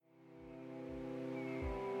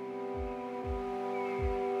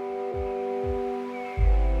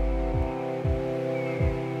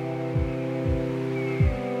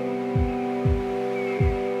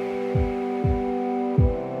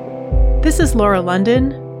is Laura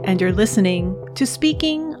London, and you're listening to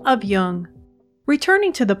Speaking of Jung.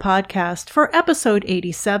 Returning to the podcast for episode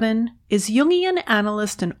 87 is Jungian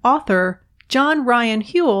analyst and author John Ryan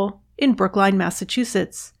Huell in Brookline,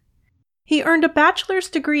 Massachusetts. He earned a bachelor's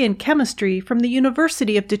degree in chemistry from the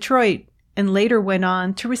University of Detroit and later went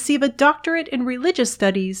on to receive a doctorate in religious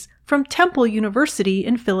studies from Temple University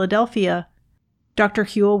in Philadelphia. Dr.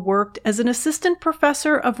 Huell worked as an assistant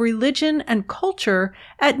professor of religion and culture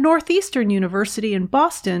at Northeastern University in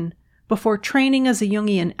Boston before training as a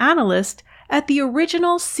Jungian analyst at the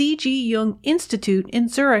original C.G. Jung Institute in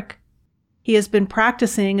Zurich. He has been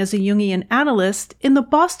practicing as a Jungian analyst in the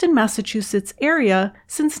Boston, Massachusetts area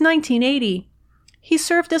since 1980. He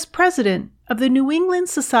served as president of the New England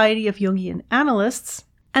Society of Jungian Analysts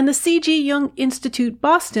and the C.G. Jung Institute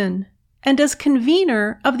Boston, and as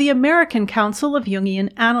convener of the American Council of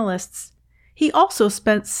Jungian Analysts. He also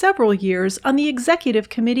spent several years on the executive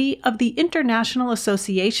committee of the International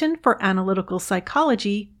Association for Analytical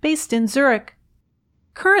Psychology based in Zurich.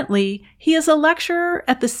 Currently, he is a lecturer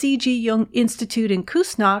at the C.G. Jung Institute in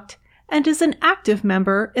Küsnacht and is an active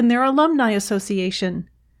member in their alumni association.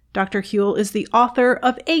 Dr. Huell is the author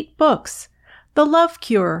of 8 books: The Love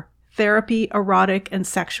Cure, Therapy, Erotic and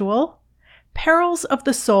Sexual; Perils of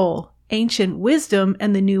the Soul, Ancient Wisdom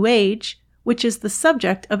and the New Age, which is the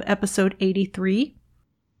subject of episode 83;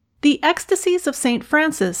 The Ecstasies of St.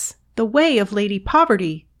 Francis, The Way of Lady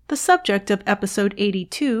Poverty, the subject of episode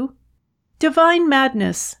 82; Divine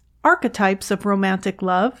Madness, Archetypes of Romantic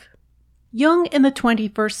Love; Jung in the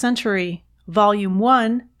 21st Century, Volume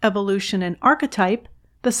 1, Evolution and Archetype,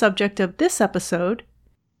 the subject of this episode;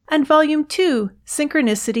 and Volume 2,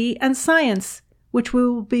 Synchronicity and Science, which we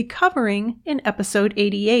will be covering in episode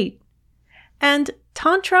 88. And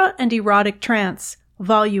Tantra and Erotic Trance,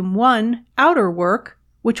 Volume 1, Outer Work,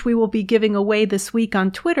 which we will be giving away this week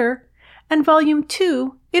on Twitter, and Volume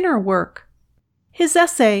 2, Inner Work. His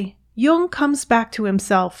essay, Jung Comes Back to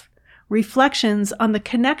Himself, Reflections on the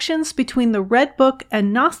Connections Between the Red Book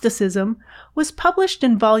and Gnosticism, was published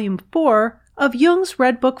in Volume 4 of Jung's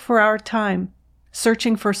Red Book for Our Time,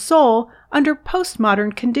 Searching for Soul Under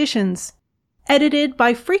Postmodern Conditions, edited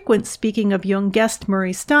by frequent Speaking of Jung guest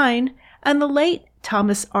Murray Stein and the late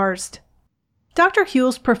Thomas Arzt. Dr.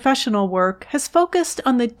 Huell's professional work has focused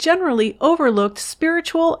on the generally overlooked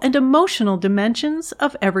spiritual and emotional dimensions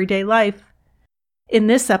of everyday life. In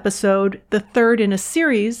this episode, the third in a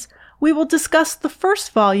series, we will discuss the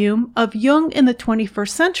first volume of Jung in the 21st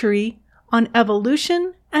Century on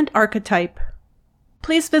evolution and archetype.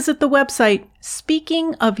 Please visit the website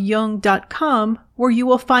speakingofjung.com, where you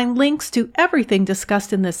will find links to everything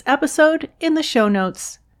discussed in this episode in the show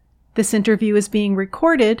notes. This interview is being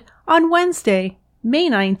recorded on Wednesday, May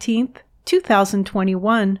 19th,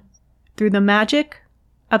 2021, through the magic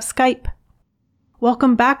of Skype.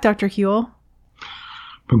 Welcome back, Dr. Huell.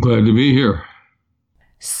 I'm glad to be here.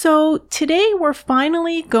 So today we're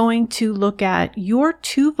finally going to look at your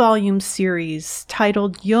 2-volume series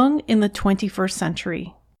titled Jung in the 21st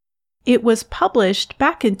Century. It was published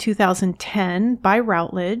back in 2010 by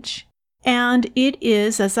Routledge, and it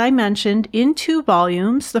is, as I mentioned, in 2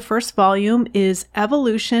 volumes. The first volume is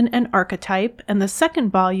Evolution and Archetype, and the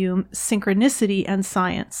second volume, Synchronicity and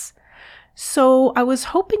Science. So I was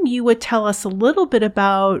hoping you would tell us a little bit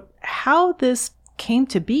about how this came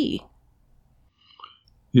to be.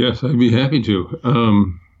 Yes, I'd be happy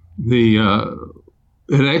to.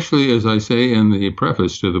 It actually, as I say in the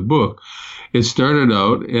preface to the book, it started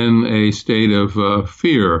out in a state of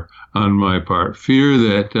fear on my part, fear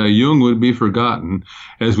that Jung would be forgotten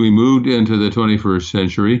as we moved into the 21st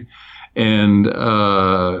century, and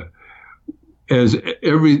as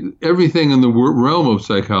everything in the realm of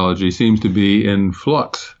psychology seems to be in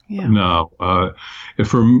flux now.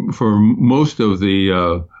 For most of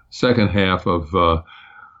the second half of the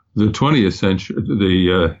 20th century,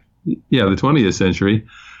 the 20th century,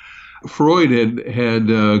 Freud had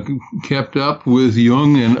kept up with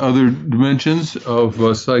Jung and other dimensions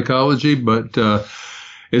of psychology, but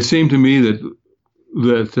it seemed to me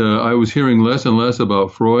that I was hearing less and less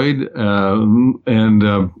about Freud,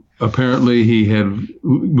 and apparently he had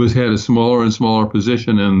a smaller and smaller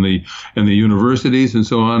position in the universities and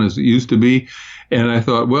so on as it used to be. And I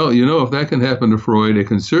thought, well, if that can happen to Freud, it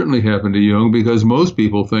can certainly happen to Jung, because most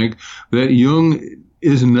people think that Jung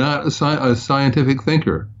is not a scientific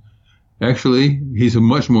thinker. Actually, he's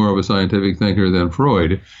much more of a scientific thinker than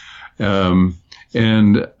Freud. And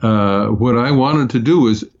what I wanted to do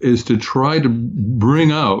is to try to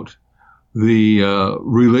bring out the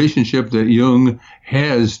relationship that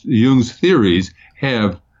Jung's theories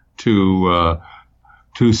have to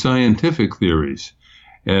scientific theories.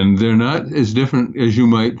 and they're not as different as you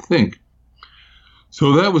might think.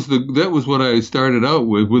 So that was what I started out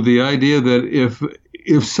with the idea that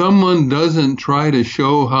if someone doesn't try to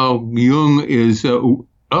show how Jung is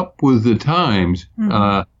up with the times,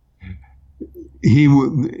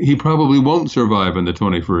 he probably won't survive in the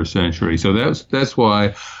 21st century. So that's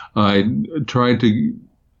why I tried to.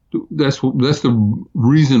 That's the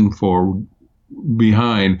reason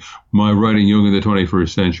behind my writing Jung in the 21st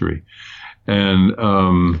century, and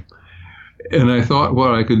I thought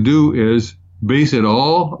what I could do is base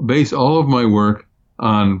all of my work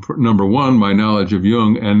on, number one, my knowledge of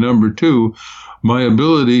Jung, and number two, my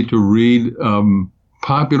ability to read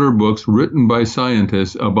popular books written by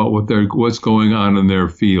scientists about what's going on in their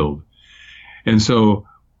field. And so,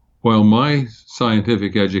 while my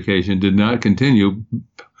scientific education did not continue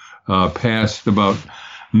past about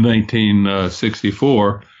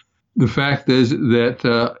 1964, the fact is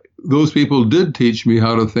that those people did teach me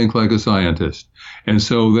how to think like a scientist. And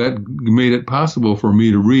so that made it possible for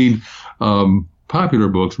me to read popular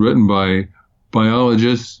books written by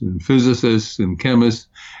biologists and physicists and chemists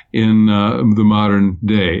in the modern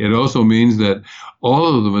day. It also means that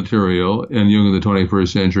all of the material in Jung in the 21st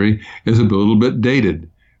century is a little bit dated,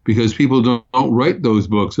 because people don't write those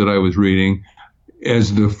books that I was reading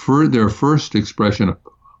as their first expression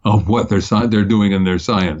of what they're doing in their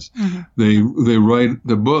science. Mm-hmm. They write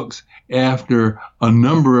the books after a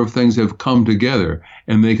number of things have come together,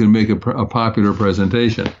 and they can make a popular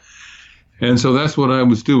presentation. And so that's what I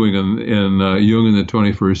was doing in Jung in the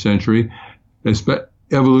 21st century,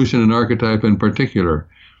 evolution and archetype in particular.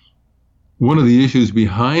 One of the issues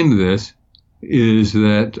behind this is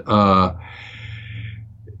that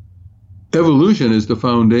evolution is the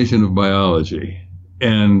foundation of biology.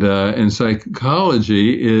 And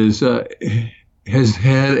psychology has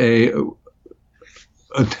had a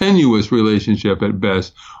tenuous relationship at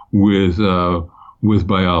best with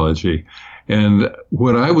biology. And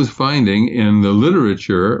what I was finding in the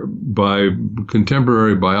literature by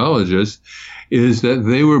contemporary biologists is that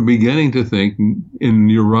they were beginning to think in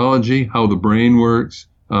neurology, how the brain works,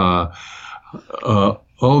 all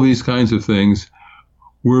these kinds of things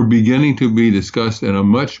were beginning to be discussed in a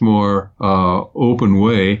much more open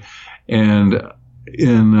way, and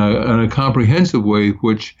in a comprehensive way,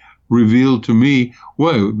 which revealed to me,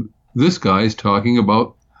 well, this guy's talking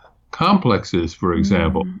about complexes, for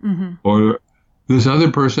example, mm-hmm. or this other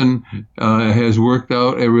person has worked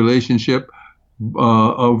out a relationship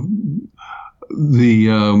of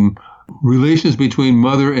the relations between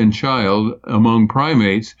mother and child among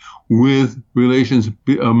primates with relations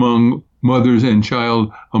among mothers and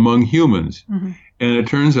child among humans. Mm-hmm. And it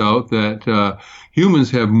turns out that human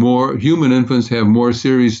infants have more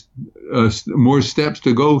steps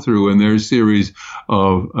to go through in their series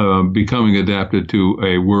of becoming adapted to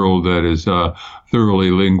a world that is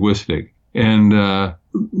thoroughly linguistic. And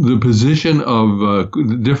the position of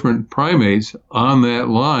different primates on that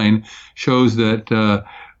line shows that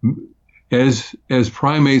as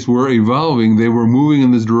primates were evolving, they were moving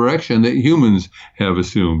in this direction that humans have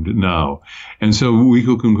assumed now. And so we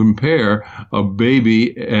can compare a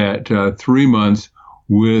baby at 3 months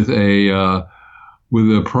with a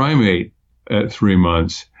primate at 3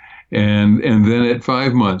 months, and then at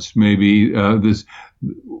 5 months, maybe the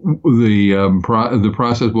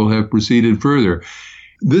process will have proceeded further.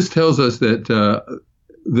 This tells us that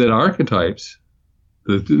archetypes,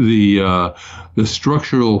 the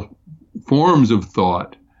structural forms of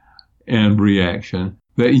thought and reaction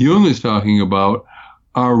that Jung is talking about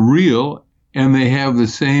are real, and they have the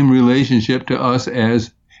same relationship to us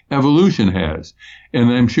as evolution has.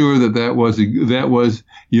 And I'm sure that was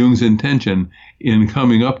Jung's intention in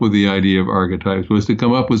coming up with the idea of archetypes, was to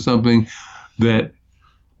come up with something that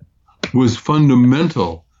was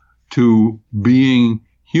fundamental to being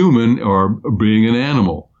human or being an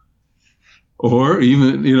animal. Or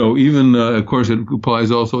even of course, it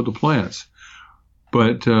applies also to plants.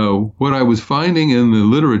 But what I was finding in the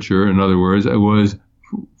literature, in other words, was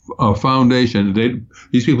a foundation.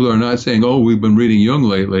 These people are not saying, "Oh, we've been reading Jung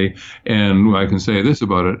lately, and I can say this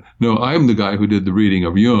about it." No, I'm the guy who did the reading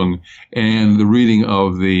of Jung and the reading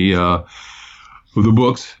of the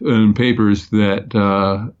books and papers that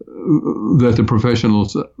the professional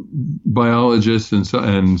biologists and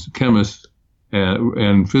chemists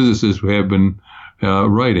and physicists who have been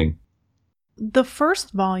writing. The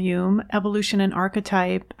first volume, Evolution and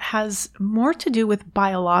Archetype, has more to do with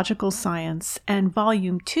biological science, and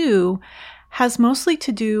volume 2 has mostly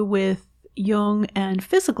to do with Jung and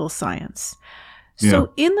physical science.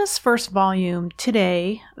 So in this first volume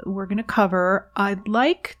today, we're going to cover, I'd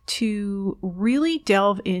like to really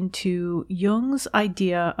delve into Jung's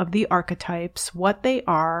idea of the archetypes, what they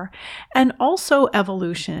are, and also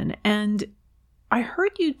evolution. And I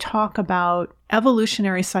heard you talk about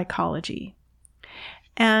evolutionary psychology.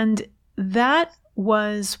 And that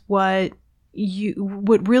was what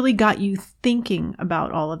really got you thinking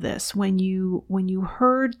about all of this. When you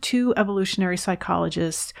heard two evolutionary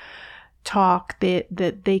psychologists talk,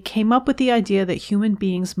 that they came up with the idea that human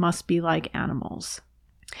beings must be like animals.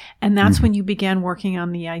 And that's when you began working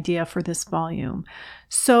on the idea for this volume.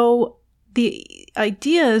 So the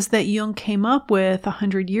ideas that Jung came up with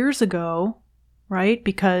 100 years ago, right?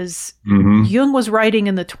 Because Jung was writing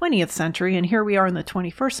in the 20th century, and here we are in the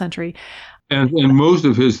 21st century. And most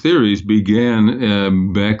of his theories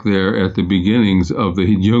began back there at the beginnings of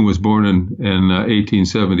Jung was born in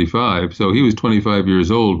 1875, so he was 25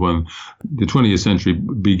 years old when the 20th century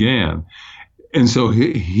began. And so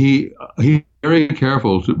he very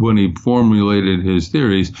careful when he formulated his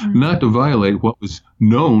theories not to violate what was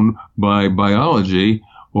known by biology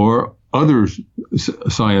or other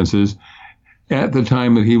sciences at the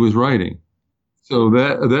time that he was writing. So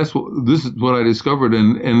this is what I discovered,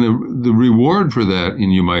 and the reward for that,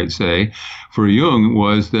 and you might say, for Jung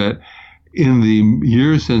was that in the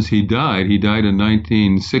years since he died in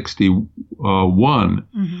 1961.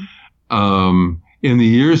 In the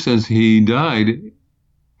years since he died,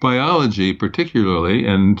 biology, particularly,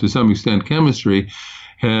 and to some extent chemistry,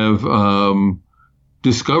 have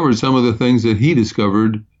discovered some of the things that he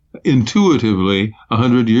discovered intuitively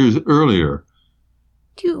 100 years earlier.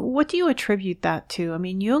 What do you attribute that to? I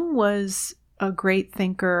mean, Jung was a great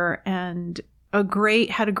thinker and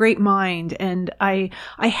had a great mind, and I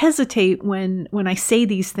hesitate when I say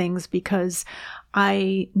these things because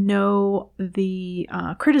I know the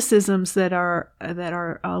criticisms that are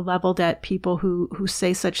leveled at people who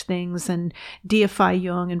say such things and deify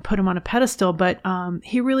Jung and put him on a pedestal, but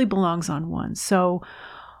he really belongs on one. So,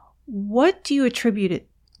 what do you attribute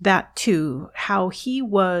that to, how he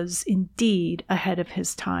was indeed ahead of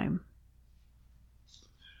his time?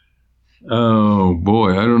 Oh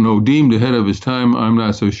boy, I don't know. Deemed ahead of his time, I'm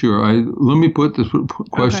not so sure. Let me put this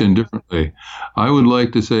question differently. I would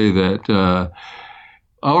like to say that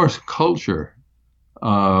our culture,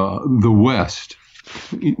 the West,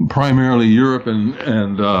 primarily Europe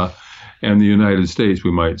and the United States, we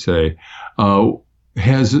might say,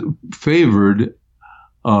 has favored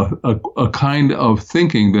a kind of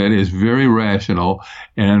thinking that is very rational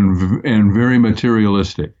and very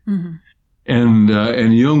materialistic. And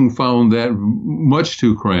Jung found that much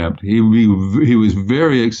too cramped. He was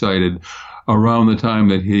very excited around the time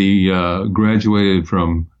that he graduated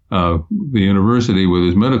from the university with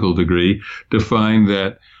his medical degree to find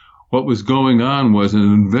that what was going on was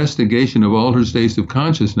an investigation of altered states of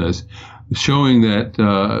consciousness, showing that,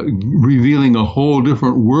 revealing a whole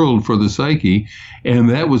different world for the psyche. And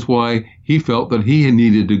that was why he felt that he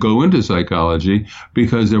needed to go into psychology,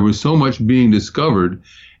 because there was so much being discovered,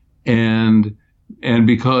 and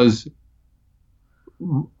because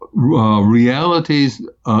realities,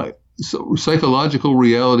 psychological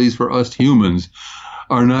realities for us humans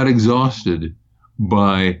are not exhausted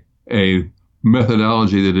by a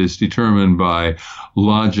methodology that is determined by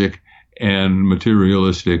logic and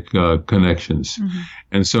materialistic connections.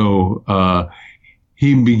 And so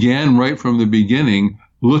he began right from the beginning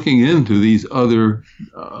looking into these other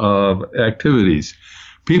activities.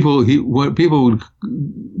 In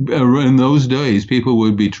those days, people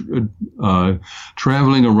would be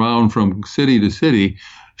traveling around from city to city,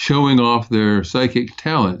 showing off their psychic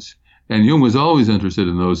talents. And Jung was always interested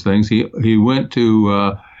in those things. He went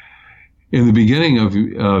to in the beginning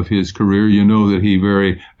of his career, you know that he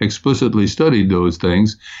very explicitly studied those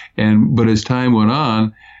things, but as time went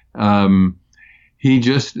on, he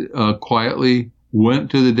just quietly went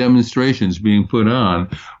to the demonstrations being put on,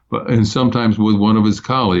 and sometimes with one of his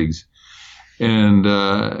colleagues, and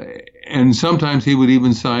sometimes he would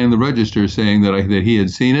even sign the register saying that he had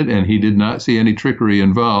seen it and he did not see any trickery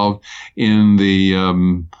involved in the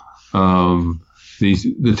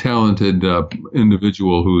talented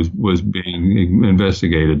individual who was being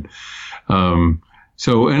investigated. So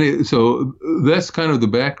that's kind of the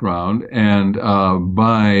background, and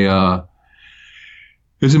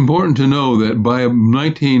it's important to know that by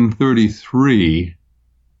 1933,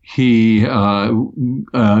 a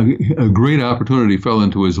great opportunity fell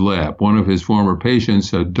into his lap. One of his former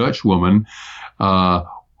patients, a Dutch woman, had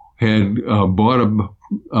bought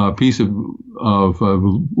piece of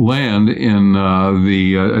land in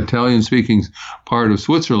the Italian-speaking part of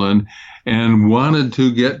Switzerland, and wanted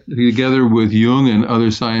to get together with Jung and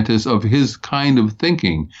other scientists of his kind of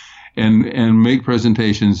thinking, and make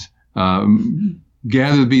presentations,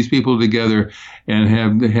 gather these people together, and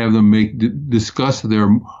have them discuss their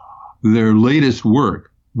latest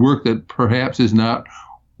work that perhaps is not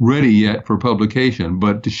ready yet for publication,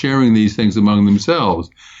 but sharing these things among themselves.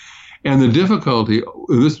 And the difficulty,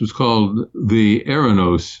 this was called the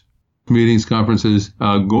Eranos meetings, conferences,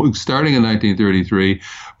 starting in 1933,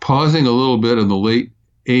 pausing a little bit in the late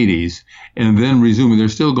 80s, and then resuming. They're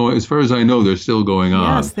still going, as far as I know, they're still going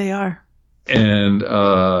on. Yes, they are. And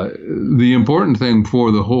the important thing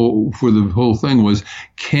for the whole thing was,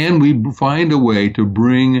 can we find a way to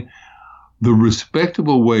bring the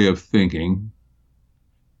respectable way of thinking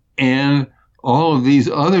and all of these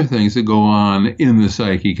other things that go on in the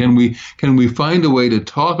psyche? Can we find a way to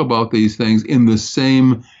talk about these things in the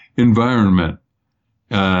same environment?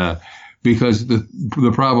 Because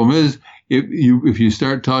the problem is, if you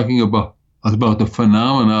start talking about the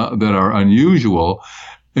phenomena that are unusual,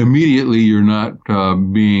 immediately you're not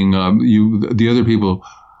the other people,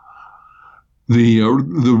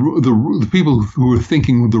 the people who are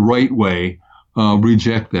thinking the right way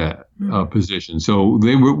reject that position. So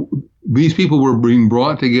these people were being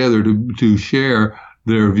brought together to share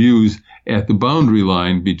their views at the boundary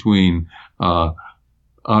line between what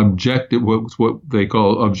they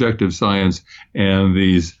call objective science and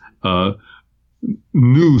these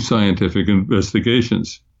new scientific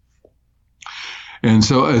investigations. And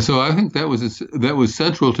so I think that was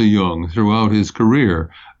central to Jung throughout his career,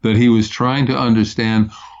 that he was trying to understand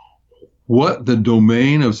what the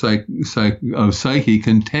domain of psyche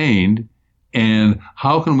contained, and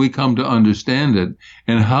how can we come to understand it,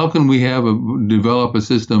 and how can we develop a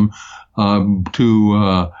system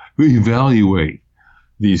to evaluate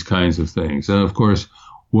these kinds of things. And of course,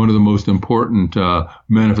 one of the most important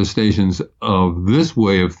manifestations of this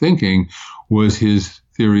way of thinking was his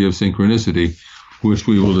theory of synchronicity, which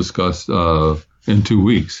we will discuss in 2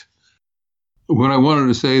 weeks. What I wanted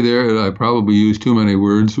to say there, I probably used too many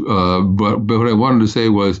words, but what I wanted to say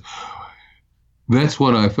was, that's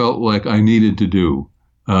what I felt like I needed to do.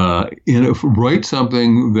 Write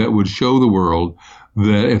something that would show the world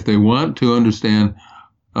that if they want to understand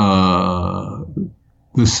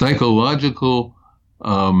the psychological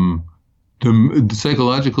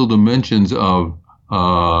dimensions of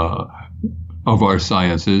our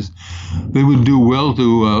sciences, they would do well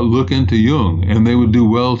to look into Jung, and they would do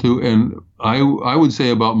well to. And I would say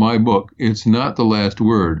about my book, it's not the last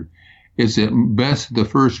word; it's at best the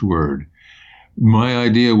first word. My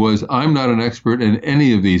idea was, I'm not an expert in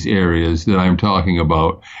any of these areas that I'm talking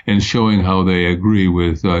about and showing how they agree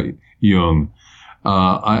with Jung.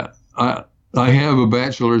 I have a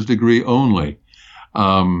bachelor's degree only.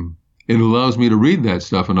 It allows me to read that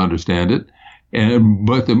stuff and understand it.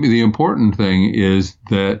 But the important thing is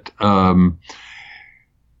that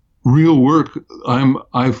real work.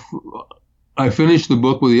 I finished the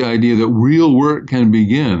book with the idea that real work can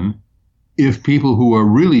begin if people who are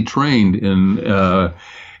really trained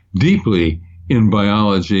deeply in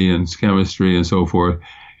biology and chemistry and so forth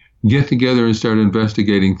get together and start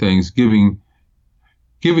investigating things, giving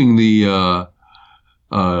the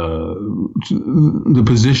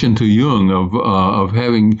position to Jung of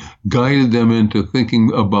having guided them into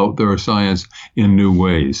thinking about their science in new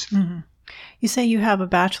ways. Mm-hmm. You say you have a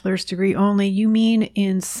bachelor's degree only. You mean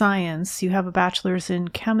in science. You have a bachelor's in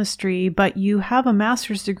chemistry, but you have a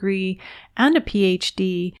master's degree and a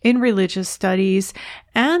PhD in religious studies,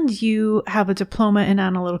 and you have a diploma in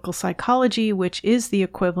analytical psychology, which is the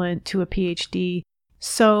equivalent to a PhD.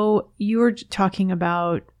 So you're talking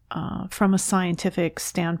about from a scientific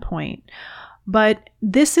standpoint. But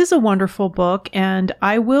this is a wonderful book, and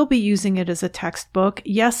I will be using it as a textbook.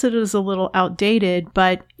 Yes, it is a little outdated,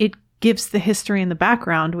 but it gives the history and the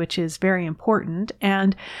background, which is very important.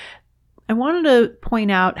 And I wanted to point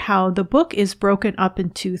out how the book is broken up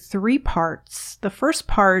into 3 parts. The first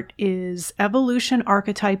part is evolution,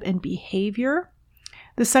 archetype, and behavior.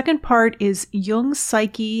 The second part is Jung's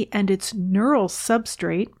psyche and its neural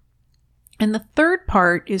substrate. And the third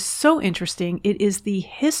part is so interesting. It is the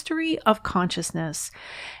history of consciousness.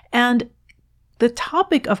 And the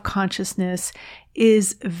topic of consciousness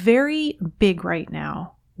is very big right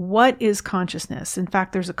now. What is consciousness? In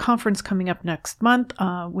fact, there's a conference coming up next month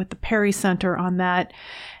with the Perry Center on that.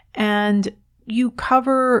 And you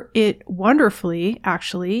cover it wonderfully,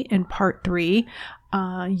 actually, in part 3.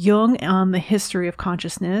 Jung on the history of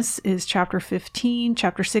consciousness is chapter 15.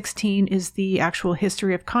 Chapter 16 is the actual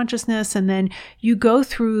history of consciousness. And then you go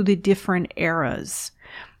through the different eras.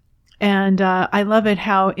 And I love it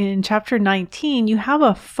how in chapter 19, you have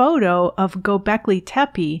a photo of Göbekli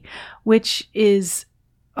Tepe, which is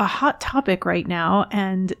a hot topic right now.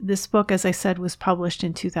 And this book, as I said, was published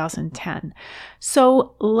in 2010.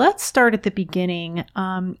 So let's start at the beginning.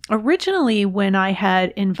 Originally, when I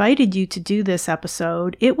had invited you to do this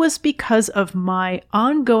episode, it was because of my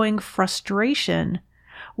ongoing frustration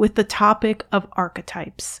with the topic of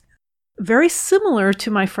archetypes. Very similar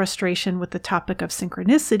to my frustration with the topic of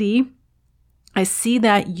synchronicity, I see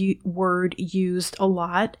that word used a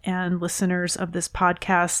lot, and listeners of this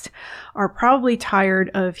podcast are probably tired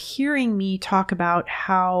of hearing me talk about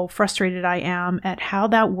how frustrated I am at how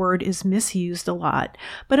that word is misused a lot.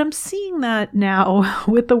 But I'm seeing that now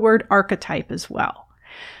with the word archetype as well.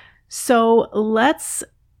 So let's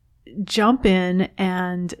jump in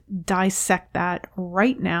and dissect that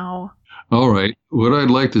right now. All right. What I'd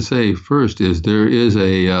like to say first is there is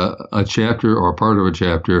a chapter or part of a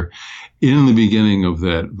chapter in the beginning of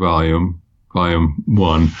that volume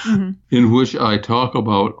 1, in which I talk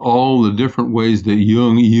about all the different ways that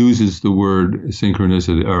Jung uses the word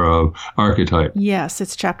synchronicity or archetype. Yes,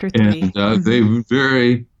 it's chapter 3. And they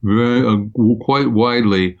vary quite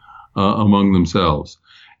widely among themselves.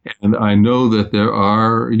 And I know that there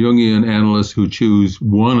are Jungian analysts who choose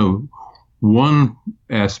one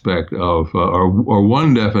aspect of or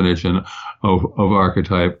one definition of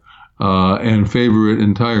archetype and favor it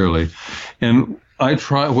entirely. And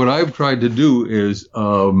what I've tried to do is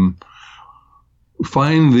find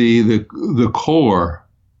the core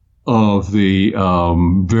of the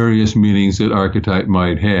various meanings that archetype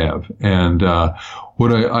might have. And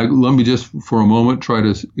let me just for a moment try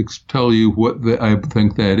to tell you what I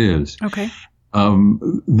think that is. Okay.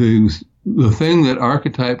 The thing that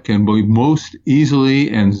archetype can be most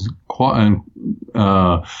easily and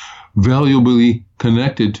valuably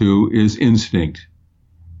connected to is instinct.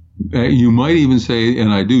 You might even say,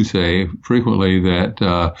 and I do say frequently, that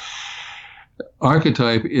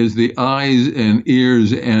archetype is the eyes and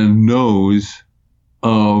ears and nose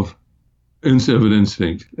of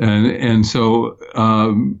instinct. And so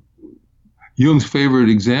Jung's favorite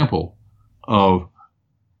example of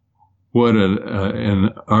what an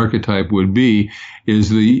archetype would be is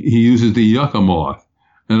he uses the yucca moth.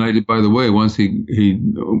 And by the way, once I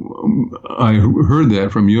heard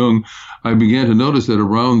that from Jung, I began to notice that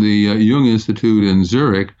around the Jung Institute in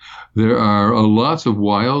Zurich, there are lots of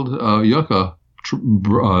wild yucca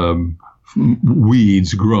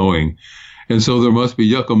weeds growing. And so there must be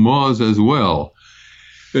yucca moths as well.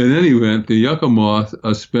 In any event, the yucca moth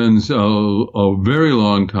spends a very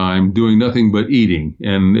long time doing nothing but eating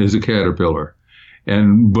and is a caterpillar.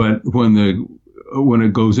 But when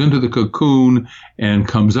it goes into the cocoon and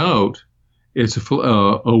comes out, it's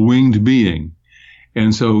a winged being.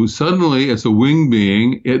 And so suddenly it's a winged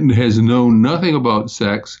being. It has known nothing about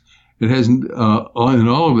sex. It hasn't, in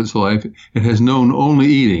all of its life, it has known only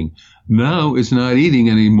eating. Now it's not eating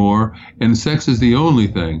anymore, and sex is the only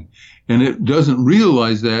thing. And it doesn't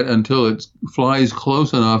realize that until it flies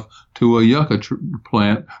close enough to a yucca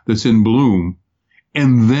plant that's in bloom.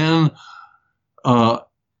 And then a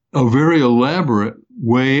very elaborate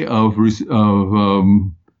way of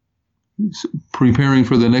preparing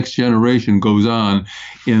for the next generation goes on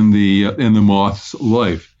in the moth's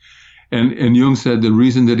life. And Jung said the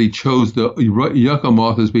reason that he chose the yucca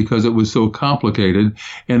moth is because it was so complicated,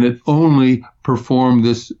 and it only performed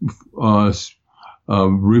this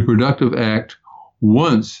reproductive act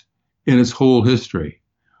once in its whole history.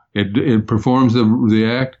 It performs the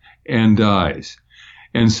act and dies.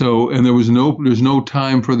 And there's no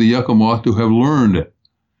time for the yucca moth to have learned it.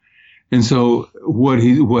 And so what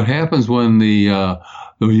happens when the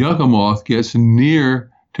yucca moth gets near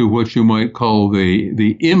to what you might call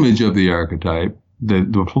the image of the archetype, the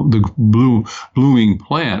blooming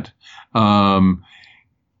plant,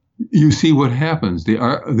 you see what happens.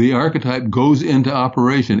 The archetype goes into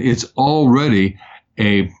operation. It's already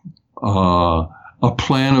a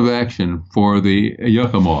plan of action for the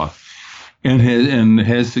yucca moth. And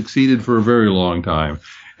has succeeded for a very long time.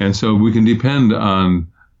 And so we can depend on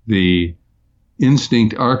the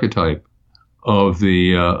instinct archetype of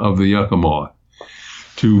the yucca moth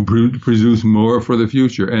to produce more for the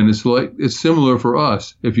future. And it's similar for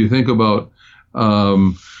us. If you think about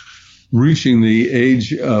reaching the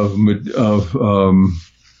age of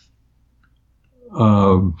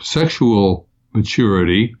sexual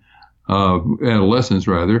maturity, adolescence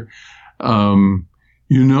rather,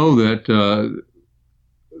 you know that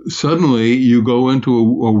suddenly you go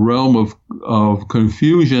into a realm of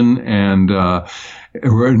confusion and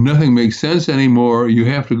where nothing makes sense anymore. You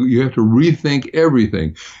have to rethink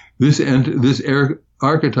everything. This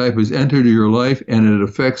archetype has entered your life, and it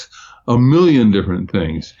affects a million different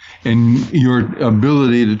things. And your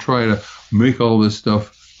ability to try to make all this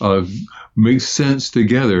stuff make sense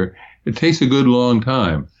together, it takes a good long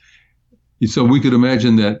time. So we could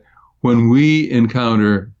imagine that when we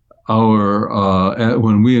encounter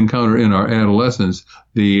in our adolescence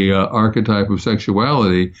the archetype of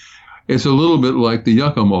sexuality, it's a little bit like the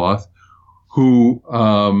yucca moth, who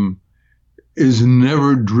is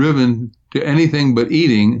never driven to anything but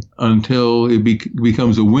eating until it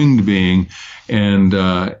becomes a winged being, and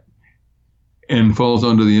falls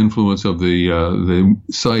under the influence of the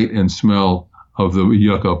sight and smell of the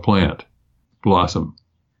yucca plant blossom.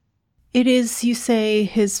 It is, you say,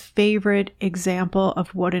 his favorite example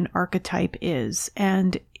of what an archetype is.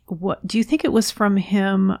 And what do you think it was from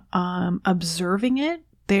him observing it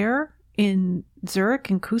there in Zurich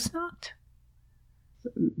and Küsnacht?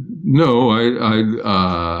 No,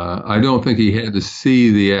 I don't think he had to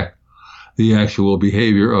see the actual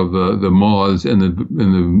behavior of the moths in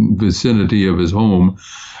the vicinity of his home.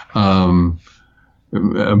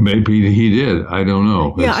 Maybe he did. I don't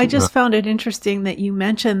know. Yeah, I just found it interesting that you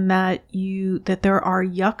mentioned that there are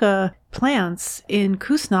yucca plants in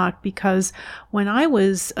Küsnacht, because when I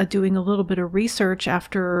was doing a little bit of research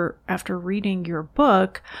after reading your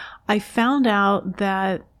book, I found out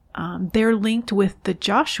that they're linked with the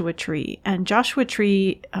Joshua Tree, and Joshua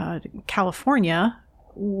Tree, California,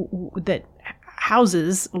 that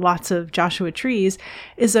houses lots of Joshua trees,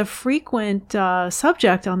 is a frequent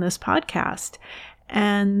subject on this podcast.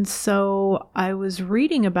 And so I was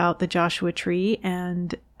reading about the Joshua Tree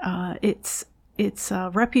and its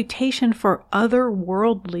reputation for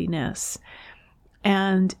otherworldliness.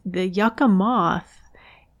 And the yucca moth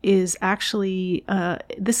is actually,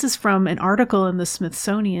 this is from an article in the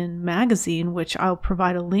Smithsonian Magazine, which I'll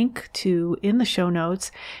provide a link to in the show notes.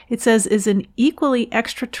 It says, is an equally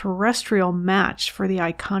extraterrestrial match for the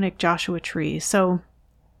iconic Joshua Tree. So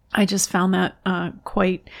I just found that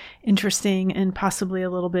quite interesting and possibly a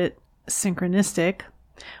little bit synchronistic,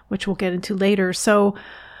 which we'll get into later. So,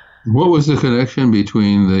 what was the connection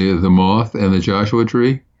between the moth and the Joshua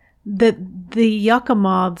Tree? The yucca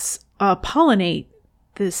moths pollinate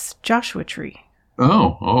this Joshua Tree.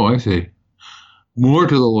 Oh, I see. More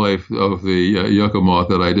to the life of the yucca moth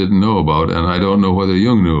that I didn't know about, and I don't know whether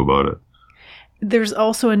Jung knew about it. There's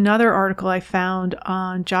also another article I found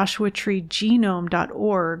on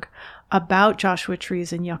joshuatreegenome.org about Joshua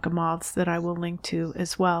trees and yucca moths that I will link to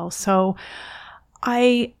as well. So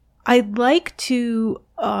I'd like to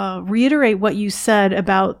reiterate what you said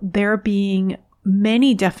about there being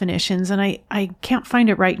many definitions, and I can't find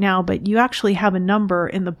it right now, but you actually have a number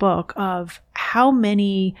in the book of how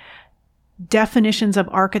many definitions of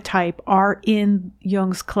archetype are in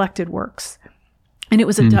Jung's collected works. And it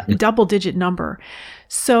was a double-digit number.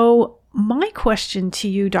 So my question to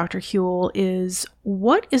you, Dr. Huell, is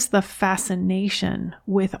what is the fascination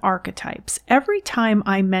with archetypes? Every time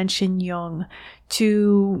I mention Jung,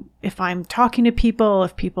 if I'm talking to people,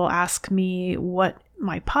 if people ask me what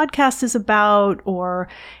my podcast is about, or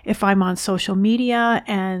if I'm on social media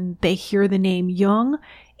and they hear the name Jung,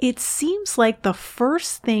 it seems like the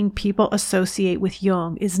first thing people associate with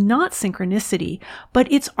Jung is not synchronicity, but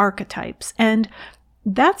it's archetypes. And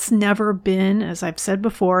that's never been, as I've said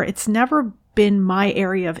before, it's never been my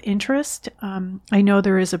area of interest. I know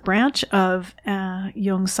there is a branch of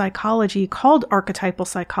Jung's psychology called archetypal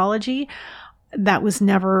psychology. That was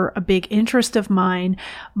never a big interest of mine,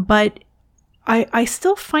 but I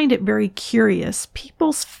still find it very curious,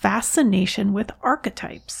 people's fascination with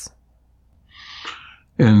archetypes.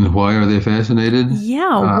 And why are they fascinated?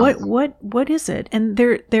 Yeah, what is it? And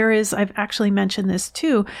there is, I've actually mentioned this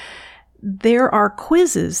too, there are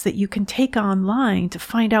quizzes that you can take online to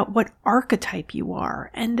find out what archetype you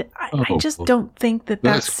are. And I just don't think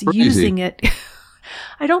that's using it.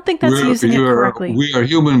 I don't think that's using it correctly. We are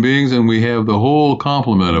human beings, and we have the whole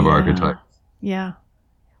complement of archetypes. Yeah.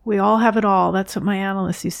 We all have it all. That's what my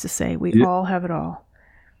analyst used to say. We all have it all.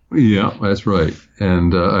 Yeah, that's right.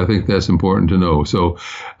 And I think that's important to know. So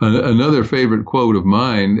another favorite quote of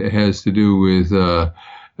mine has to do with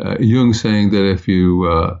Jung saying that if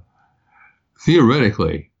you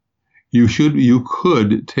theoretically, you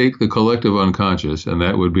could take the collective unconscious, and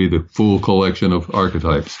that would be the full collection of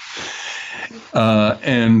archetypes,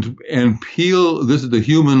 and peel. This is the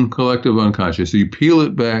human collective unconscious. So you peel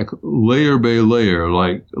it back layer by layer,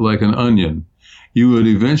 like an onion. You would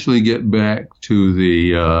eventually get back to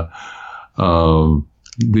the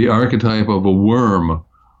the archetype of a worm,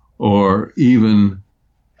 or even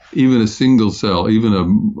a single cell, even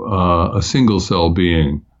a single cell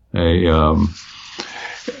being,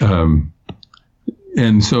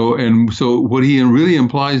 and so what he really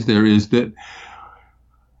implies there is that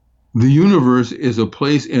the universe is a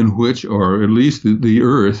place in which, or at least the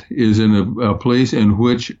Earth is in a place in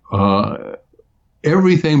which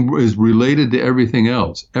everything is related to everything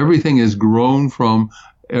else. Everything is grown from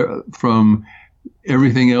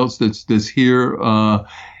everything else that's here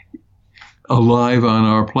alive on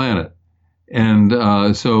our planet, and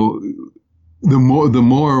so the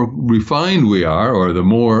more refined we are, or the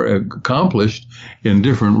more accomplished in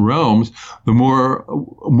different realms, the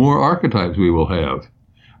more archetypes we will have.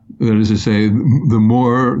 That is to say, the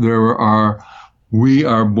more we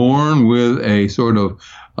are born with a sort of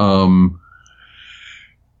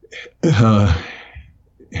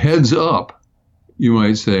heads up, you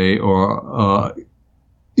might say, or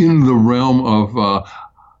in the realm of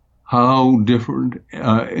how different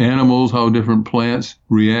animals, how different plants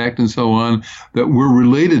react, and so on, that we're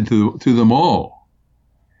related to them all.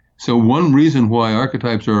 So one reason why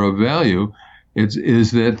archetypes are of value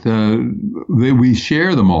is that we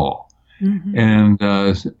share them all, mm-hmm.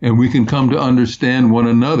 and we can come to understand one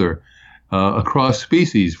another across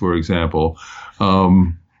species, for example,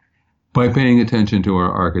 by paying attention to our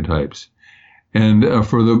archetypes. And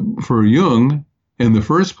for Jung, in the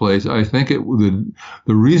first place, I think the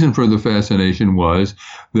reason for the fascination was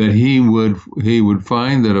that he would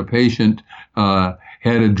find that a patient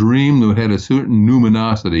had a dream that had a certain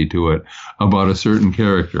numinosity to it about a certain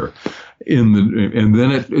character, and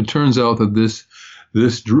then it turns out that this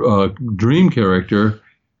dream character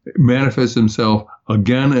manifests himself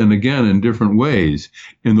again and again in different ways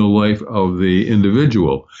in the life of the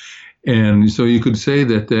individual, and so you could say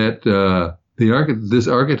that this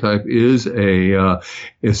archetype is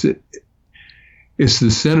it's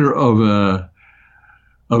the center of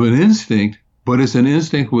an instinct, but it's an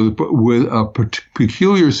instinct with a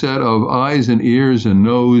peculiar set of eyes and ears and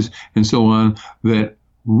nose and so on that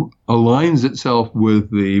aligns itself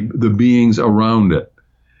with the beings around it.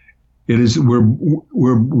 It is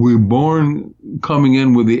we're born coming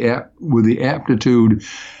in with the aptitude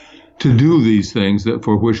to do these things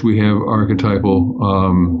for which we have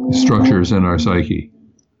archetypal structures in our psyche.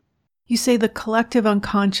 You say the collective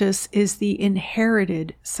unconscious is the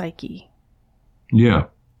inherited psyche. Yeah.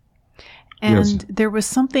 And yes. There was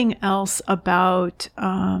something else about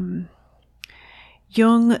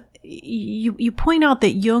Jung. You point out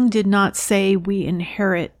that Jung did not say we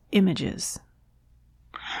inherit images.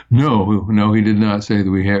 No, he did not say that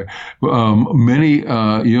we have. Many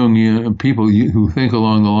Jungian people who think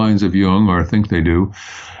along the lines of Jung, or think they do.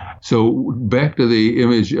 So back to the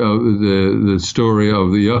image of the story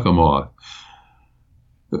of the yucca moth.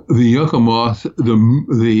 The yucca moth,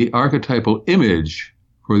 the archetypal image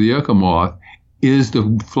for the yucca moth is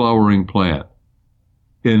the flowering plant.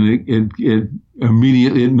 And it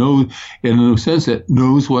immediately, it knows, in a sense, it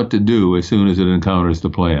knows what to do as soon as it encounters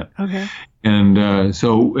the plant. Okay. And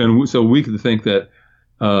so we can think that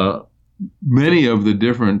many of the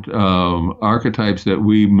different archetypes that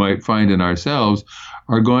we might find in ourselves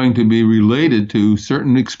are going to be related to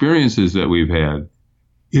certain experiences that we've had.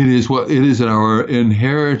 It is our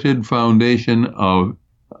inherited foundation of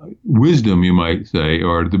wisdom, you might say,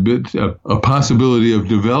 or a possibility of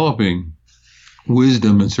developing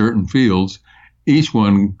wisdom in certain fields. Each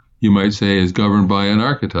one, you might say, is governed by an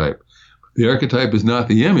archetype. The archetype is not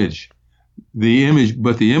the image.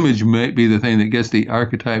 But the image might be the thing that gets the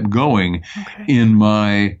archetype going in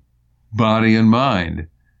my body and mind.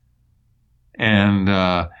 And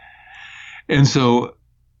so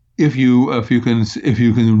if you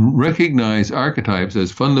can recognize archetypes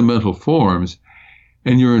as fundamental forms,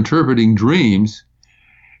 and you're interpreting dreams,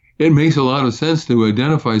 it makes a lot of sense to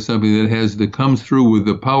identify something that comes through with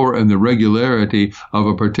the power and the regularity of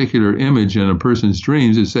a particular image in a person's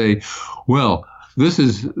dreams, and say, well, this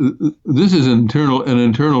is an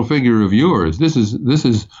internal figure of yours. This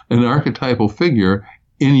is an archetypal figure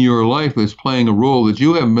in your life that's playing a role that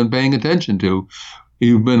you haven't been paying attention to.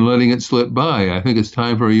 You've been letting it slip by. I think it's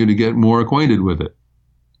time for you to get more acquainted with it.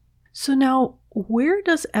 So now, where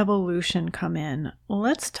does evolution come in?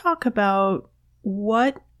 Let's talk about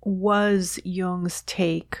what was Jung's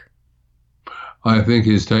take. I think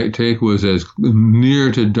his take was as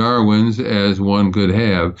near to Darwin's as one could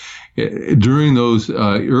have. During those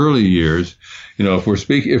early years, if we're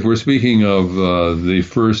speaking of the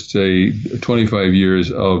first, say, 25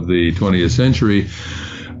 years of the 20th century,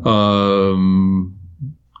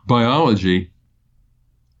 biology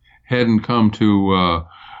hadn't come to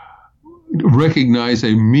recognize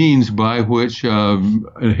a means by which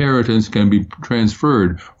inheritance can be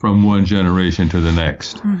transferred from one generation to the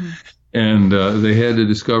next. Mm-hmm. And they had to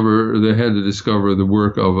discover the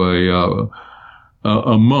work of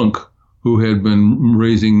a monk who had been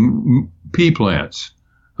raising pea plants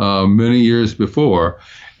many years before,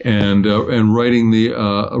 and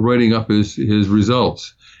writing up his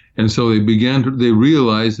results. And so they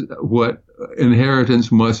realized what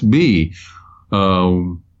inheritance must be.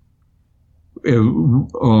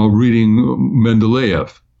 Reading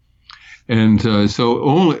Mendeleev. And so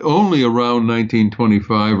only around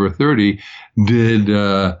 1925 or 30 did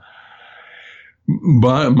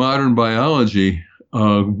modern biology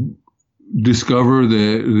discover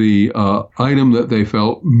the item that they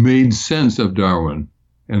felt made sense of Darwin,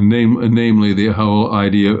 and namely the whole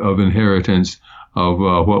idea of inheritance of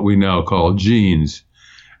what we now call genes.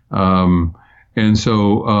 And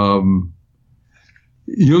so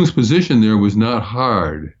Jung's position there was not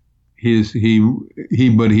hard. He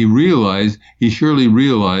surely realized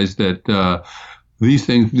that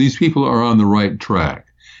these people are on the right track.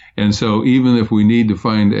 And so even if we need to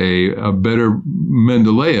find a better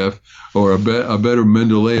Mendeleev or a better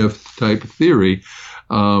Mendeleev type theory,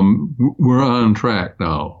 we're on track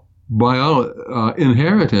now.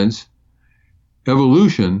 Inheritance,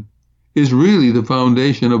 evolution, is really the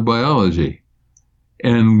foundation of biology.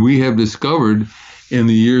 And we have discovered in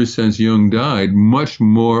the years since Jung died much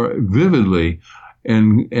more vividly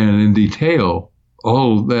and in detail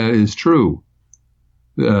all of that is true.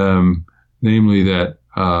 Namely that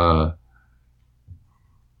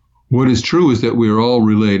what is true is that we are all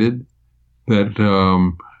related, that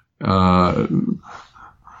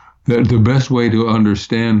that the best way to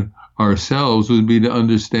understand ourselves would be to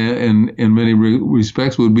understand, and in many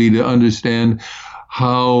respects would be to understand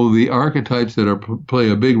how the archetypes that play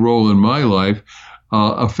a big role in my life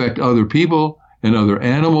affect other people and other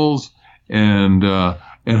animals, and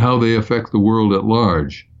how they affect the world at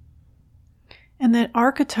large. And that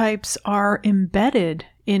archetypes are embedded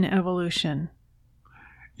in evolution.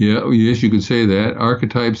 Yes, you could say that.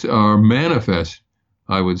 Archetypes are manifest,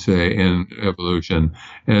 I would say, in evolution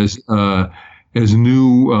as a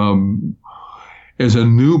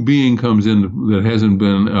new being comes in that hasn't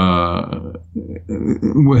been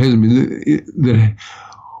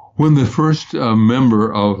when the first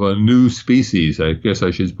member of a new species, I guess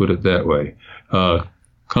I should put it that way,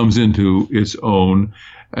 comes into its own,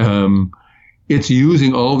 it's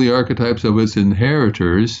using all the archetypes of its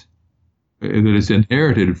inheritors that it's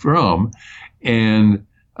inherited from, and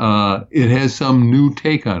it has some new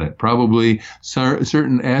take on it. Probably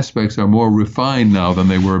certain aspects are more refined now than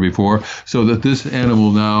they were before, so that this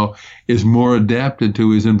animal now is more adapted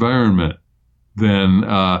to his environment than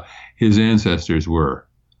his ancestors were.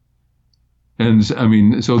 And I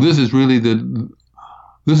mean, so this is really the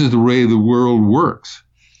way the world works,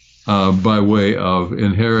 by way of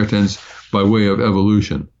inheritance, by way of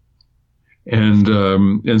evolution,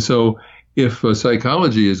 and so if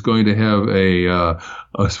psychology is going to have a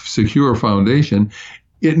secure foundation,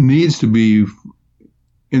 it needs to be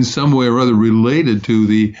in some way or other related to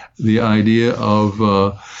the idea of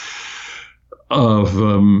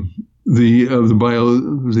the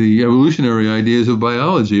evolutionary ideas of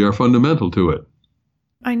biology are fundamental to it.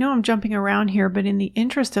 I know I'm jumping around here, but in the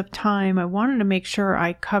interest of time, I wanted to make sure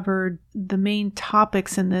I covered the main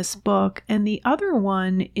topics in this book, and the other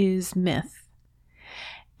one is myth.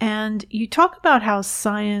 And you talk about how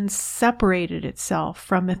science separated itself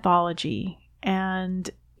from mythology, and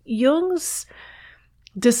Jung's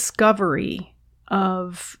discovery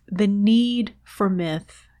of the need for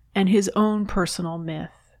myth and his own personal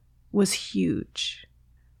myth was huge.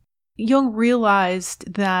 Jung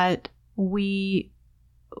realized that we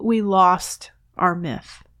lost our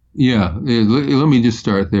myth. Yeah, let me just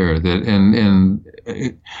start there. And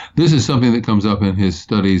this is something that comes up in his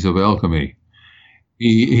studies of alchemy.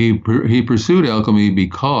 He pursued alchemy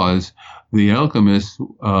because the alchemists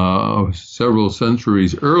several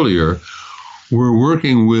centuries earlier were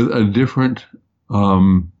working with a different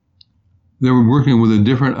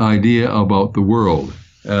idea about the world.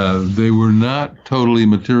 They were not totally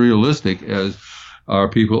materialistic as our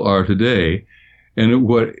people are today. And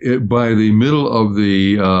by the middle of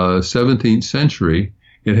the 17th century,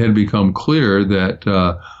 it had become clear that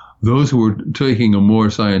those who were taking a more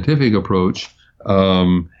scientific approach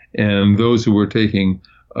and those who were taking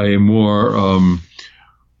a more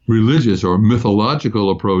religious or mythological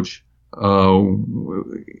approach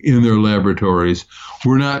in their laboratories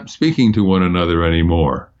were not speaking to one another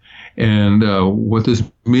anymore. And what this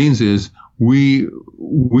means is we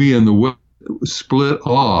in the West split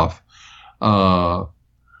off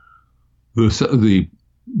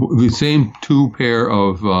the same two pair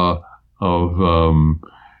of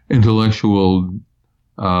intellectual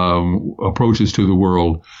approaches to the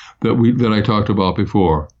world that I talked about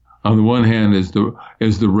before. On the one hand is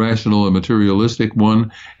the rational and materialistic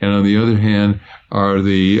one, and on the other hand are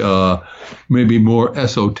the maybe more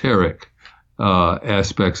esoteric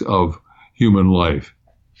aspects of human life,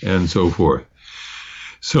 and so forth.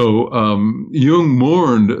 So Jung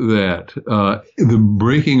mourned that the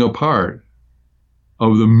breaking apart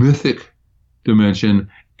of the mythic dimension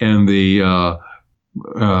and the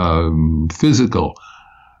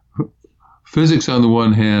physics on the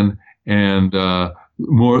one hand, and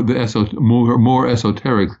more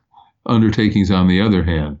esoteric undertakings on the other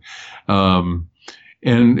hand,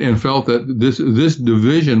 and felt that this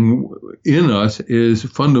division in us is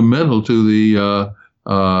fundamental to the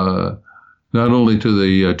not only to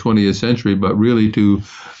the 20th century, but really to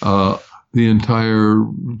the entire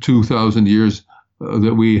 2,000 years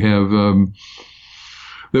that we have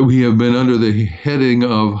been under the heading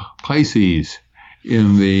of Pisces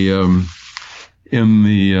in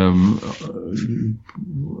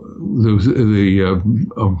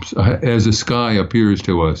as the sky appears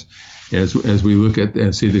to us, as we look at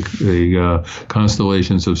and see the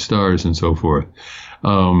constellations of stars and so forth.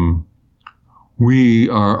 We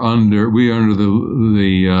are under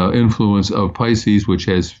the influence of Pisces, which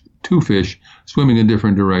has two fish swimming in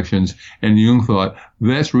different directions, and Jung thought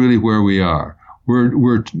that's really where we are.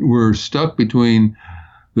 We're stuck between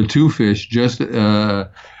the two fish. Just every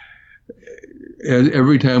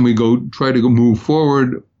time we try to move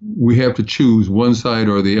forward, we have to choose one side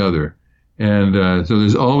or the other, and so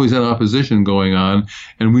there's always an opposition going on,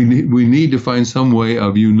 and we need to find some way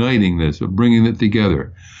of uniting this, of bringing it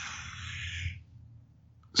together.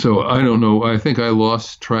 So I don't know. I think I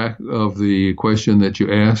lost track of the question that you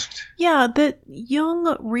asked. Yeah, that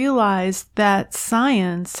Jung realized that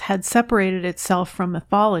science had separated itself from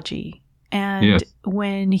mythology. And yes,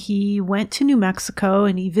 when he went to New Mexico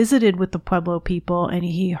and he visited with the Pueblo people and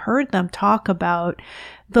he heard them talk about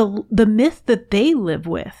the myth that they live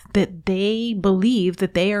with, that they believe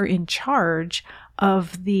that they are in charge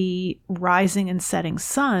of the rising and setting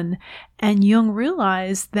sun, and Jung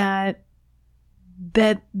realized that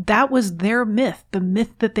was their myth, the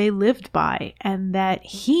myth that they lived by, and that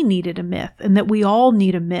he needed a myth, and that we all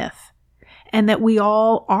need a myth, and that we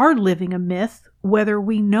all are living a myth, whether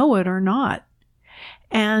we know it or not.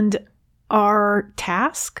 And our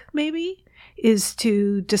task, maybe, is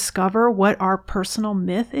to discover what our personal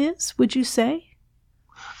myth is, would you say?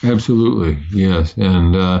 Absolutely, yes.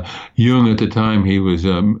 And Jung, at the time he was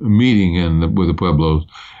meeting with the Pueblos,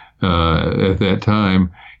 at that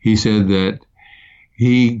time, he said that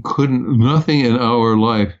nothing in our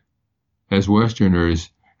life as Westerners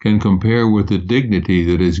can compare with the dignity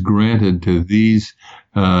that is granted to these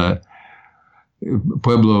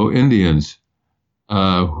Pueblo Indians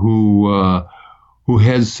who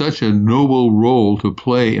had such a noble role to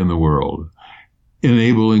play in the world,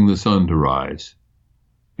 enabling the sun to rise.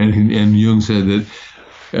 And Jung said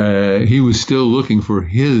that he was still looking for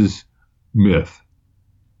his myth,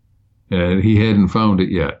 and he hadn't found it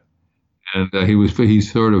yet. And he's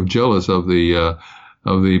sort of jealous of the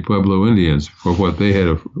Pueblo Indians for what they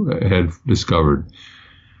had discovered.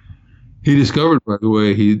 He discovered, by the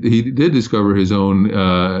way, he did discover his own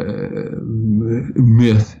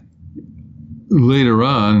myth later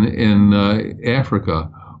on in Africa,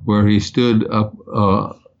 where he stood up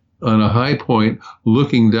on a high point,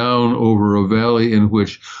 looking down over a valley in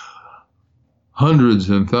which hundreds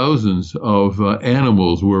and thousands of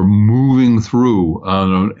animals were moving through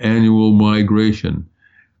on an annual migration.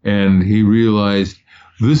 And he realized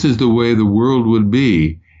this is the way the world would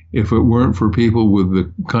be if it weren't for people with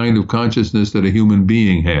the kind of consciousness that a human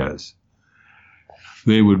being has.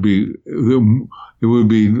 It would be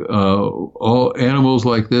all animals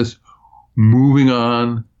like this moving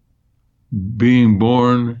on, being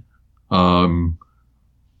born,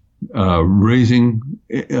 raising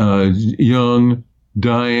young,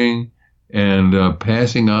 dying, and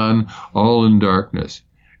passing on, all in darkness.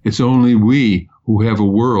 It's only we who have a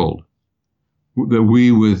world, that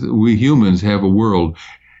we humans have a world,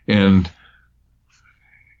 and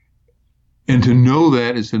to know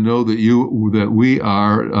that is to know that we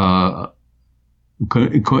are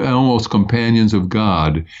almost companions of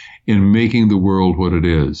God in making the world what it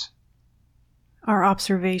is. Our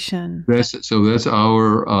observation. That's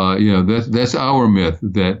our that's our myth,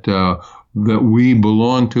 that we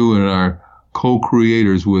belong to and are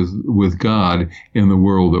co-creators with God in the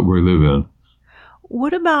world that we live in.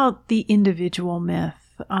 What about the individual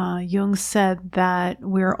myth? Jung said that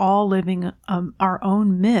we're all living our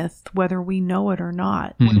own myth, whether we know it or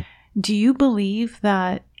not. Do you believe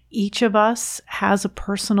that each of us has a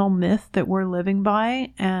personal myth that we're living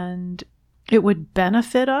by, and it would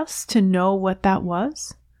benefit us to know what that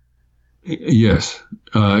was? Yes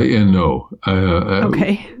and no.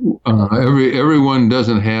 Okay. Everyone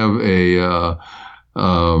doesn't have a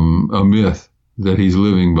myth that he's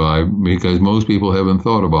living by, because most people haven't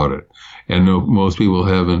thought about it, and most people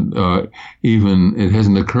haven't even, it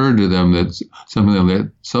hasn't occurred to them that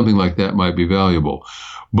something like that might be valuable.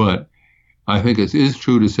 But I think it is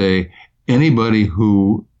true to say anybody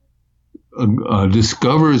who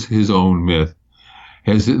discovers his own myth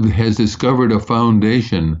has discovered a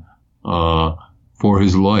foundation for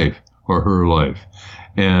his life or her life,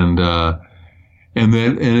 and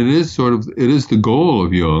it is the goal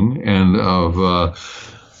of Jung and of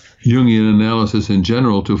Jungian analysis in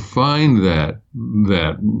general to find that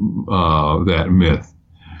myth.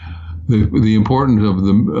 The importance of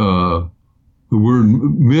the word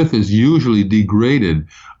myth is usually degraded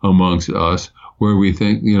amongst us, where we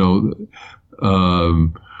think,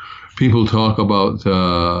 people talk about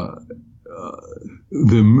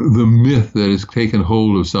the myth that has taken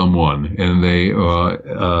hold of someone, and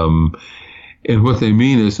and what they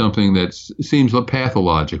mean is something that seems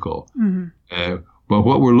pathological. Mm-hmm. But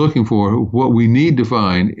what we're looking for, what we need to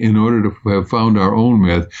find in order to have found our own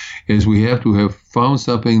myth, is we have to have found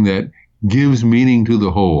something that gives meaning to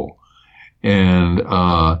the whole. And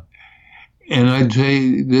I'd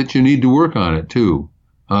say that you need to work on it too.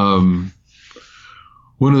 One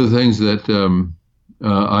of the things that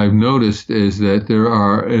I've noticed is that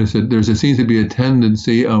there seems to be a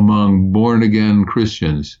tendency among born-again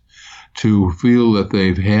Christians to feel that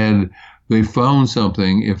they've found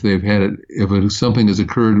something if something has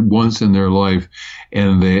occurred once in their life,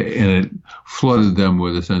 and it flooded them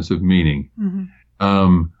with a sense of meaning.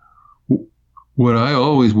 Mm-hmm. What I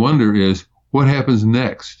always wonder is what happens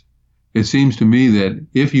next. It seems to me that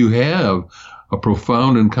if you have a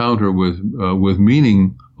profound encounter with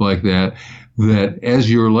meaning like that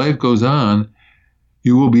as your life goes on,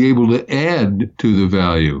 you will be able to add to the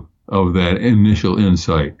value of that initial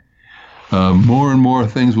insight. More and more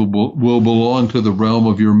things will belong to the realm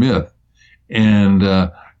of your myth, and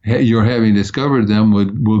your having discovered them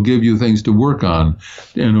will give you things to work on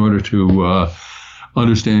in order to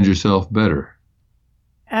understand yourself better.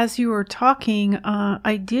 As you were talking,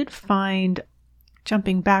 I did find,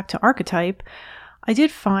 jumping back to archetype, I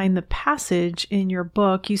did find the passage in your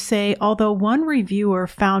book. You say, although one reviewer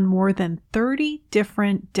found more than 30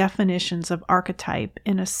 different definitions of archetype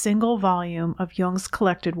in a single volume of Jung's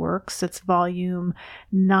collected works, it's volume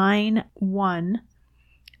 9-1,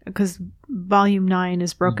 because volume 9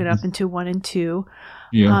 is broken up into 1 and 2.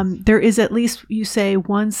 Yeah. There is at least, you say,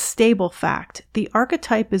 one stable fact. The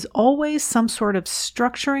archetype is always some sort of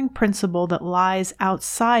structuring principle that lies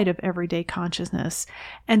outside of everyday consciousness,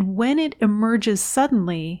 and when it emerges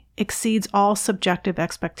suddenly, exceeds all subjective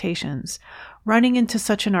expectations. Running into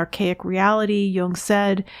such an archaic reality, Jung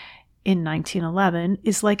said in 1911,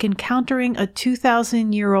 is like encountering a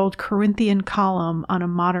 2,000-year-old Corinthian column on a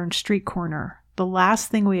modern street corner. The last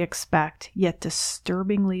thing we expect, yet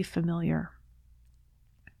disturbingly familiar.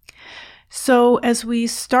 So as we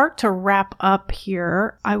start to wrap up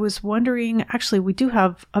here, I was wondering, actually we do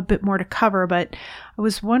have a bit more to cover, but I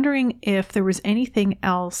was wondering if there was anything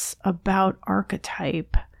else about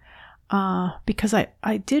archetype, because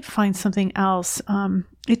I did find something else.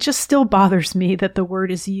 It just still bothers me that the word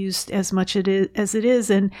is used as much as it is.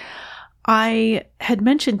 And I had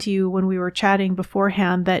mentioned to you when we were chatting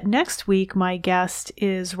beforehand that next week my guest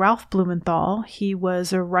is Ralph Blumenthal. He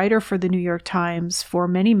was a writer for the New York Times for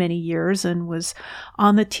many, many years and was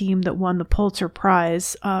on the team that won the Pulitzer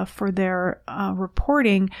Prize for their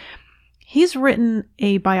reporting. He's written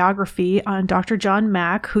a biography on Dr. John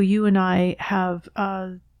Mack, who you and I have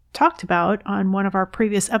talked about on one of our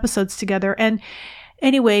previous episodes together. And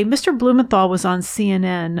anyway, Mr. Blumenthal was on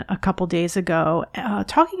CNN a couple days ago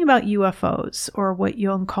talking about UFOs, or what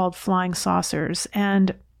Jung called flying saucers.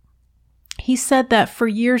 And he said that for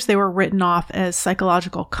years they were written off as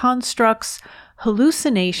psychological constructs,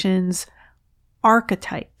 hallucinations,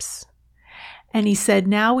 archetypes. And he said,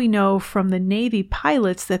 now we know from the Navy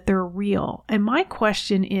pilots that they're real. And my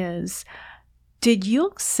question is, did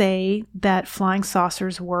Jung say that flying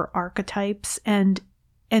saucers were archetypes? And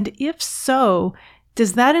if so,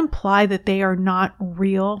 does that imply that they are not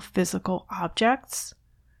real physical objects?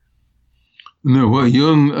 No, well,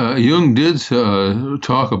 Jung did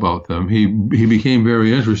talk about them. He became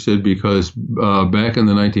very interested because back in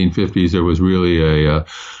the 1950s there was really a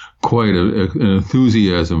quite an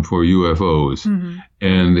enthusiasm for UFOs,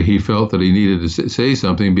 and he felt that he needed to say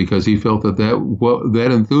something because he felt that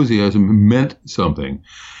enthusiasm meant something.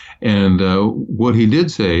 And what he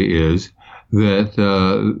did say is that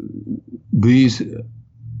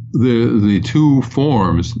the two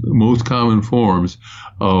forms, most common forms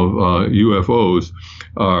of UFOs,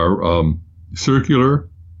 are circular,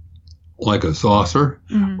 like a saucer,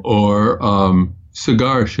 or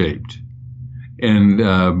cigar-shaped. And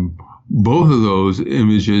both of those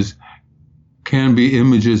images can be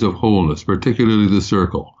images of wholeness, particularly the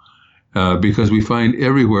circle, because we find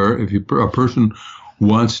everywhere, if a person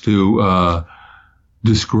wants to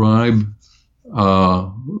describe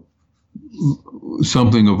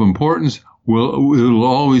something of importance, it'll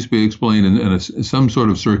always be explained in some sort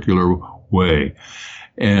of circular way.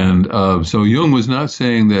 And so Jung was not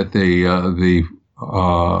saying that the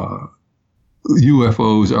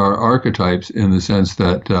UFOs are archetypes in the sense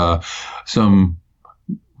that some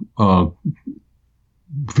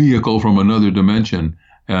vehicle from another dimension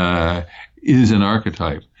is an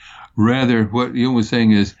archetype. Rather, what Jung was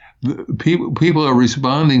saying is people are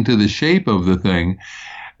responding to the shape of the thing,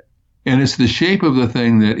 and it's the shape of the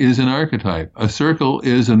thing that is an archetype. A circle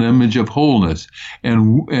is an image of wholeness,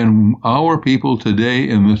 and our people today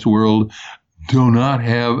in this world do not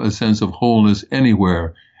have a sense of wholeness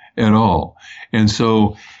anywhere at all. And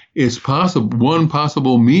so it's possible, one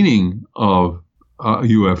possible meaning of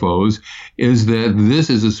UFOs is that this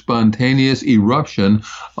is a spontaneous eruption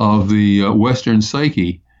of the Western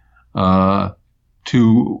psyche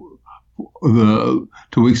to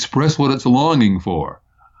express what it's longing for,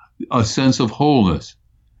 a sense of wholeness.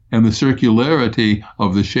 And the circularity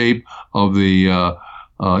of the shape of the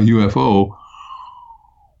UFO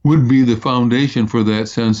would be the foundation for that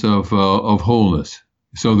sense of wholeness.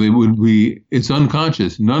 So it's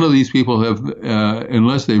unconscious. None of these people have,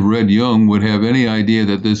 unless they've read Jung, would have any idea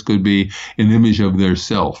that this could be an image of their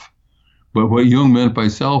self. But what Jung meant by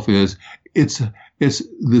self is, it's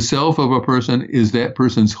the self of a person is that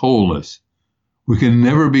person's wholeness. We can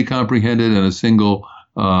never be comprehended in a single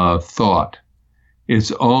thought.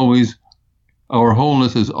 It's always, our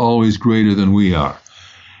wholeness is always greater than we are.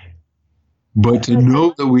 But to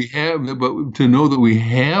know that we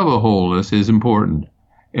have a wholeness is important.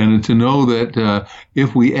 And to know that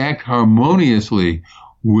if we act harmoniously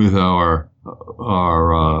with our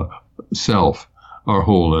self, our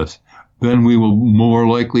wholeness, then we will more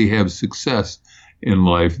likely have success in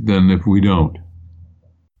life than if we don't.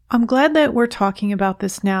 I'm glad that we're talking about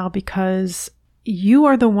this now because you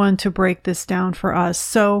are the one to break this down for us.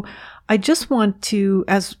 So I just want to,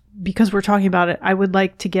 because we're talking about it, I would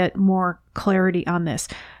like to get more clarity on this.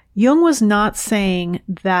 Jung was not saying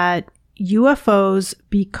that UFOs,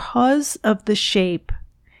 because of the shape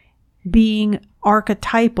being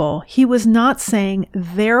archetypal, he was not saying,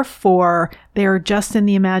 therefore, they're just in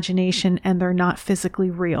the imagination and they're not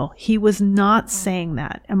physically real. He was not saying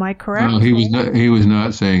that. Am I correct? No, he was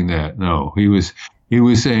not saying that. No, he was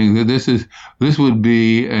saying that this would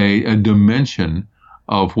be a dimension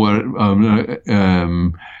of what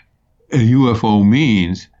a UFO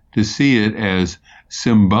means, to see it as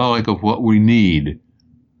symbolic of what we need.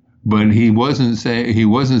 But he wasn't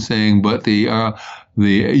saying, but the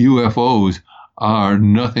UFOs are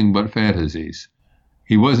nothing but fantasies.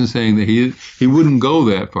 He wasn't saying that he wouldn't go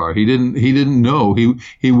that far. He didn't know.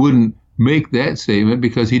 He wouldn't make that statement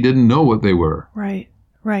because he didn't know what they were. Right.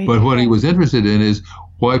 But what he was interested in is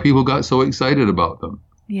why people got so excited about them.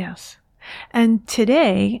 Yes. And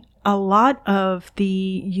today, a lot of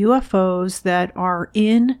the UFOs that are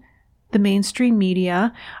in the mainstream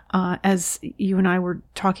media, as you and I were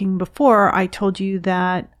talking before, I told you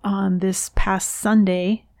that on this past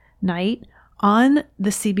Sunday night on the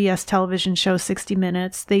CBS television show 60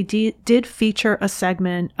 Minutes, they did feature a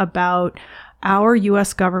segment about our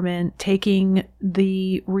U.S. government taking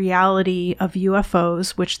the reality of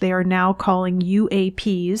UFOs, which they are now calling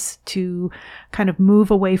UAPs to kind of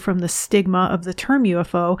move away from the stigma of the term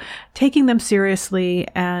UFO, taking them seriously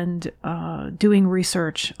and doing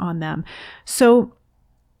research on them. So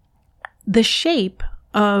the shape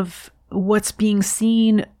of what's being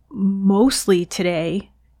seen mostly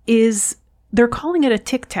today is, they're calling it a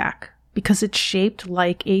tic tac, because it's shaped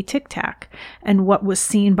like a tic tac. And what was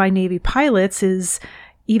seen by Navy pilots is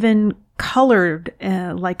even colored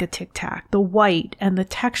like a Tic Tac, the white and the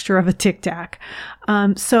texture of a Tic Tac.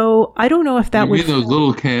 So I don't know if that would. You mean those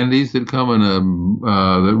little candies that come in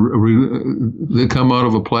that come out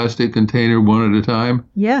of a plastic container one at a time?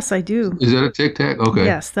 Yes, I do. Is that a Tic Tac? Okay.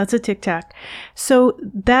 Yes, that's a Tic Tac. So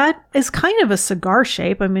that is kind of a cigar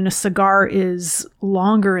shape. I mean, a cigar is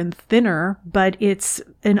longer and thinner, but it's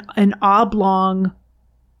an oblong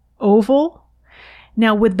oval.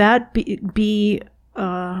 Now, would that be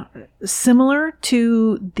similar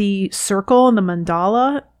to the circle and the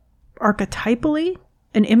mandala archetypally,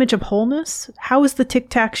 an image of wholeness? How is the Tic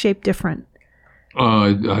Tac shape different?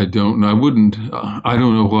 I don't. I wouldn't. I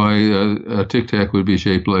don't know why a Tic Tac would be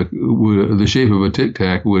shaped like the shape of a Tic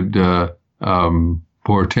Tac would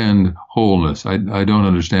portend wholeness. I don't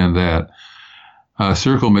understand that.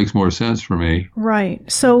 Circle makes more sense for me. Right.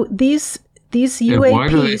 So these UAPs. And why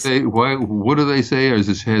do they say? Why? What do they say?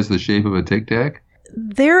 Has the shape of a Tic Tac?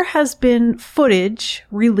 There has been footage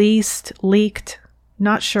released, leaked,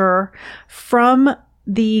 not sure, from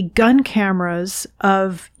the gun cameras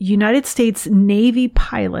of United States Navy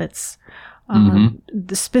pilots,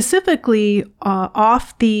 specifically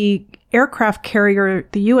off the aircraft carrier,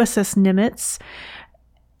 the USS Nimitz.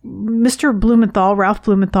 Mr. Blumenthal, Ralph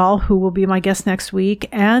Blumenthal, who will be my guest next week,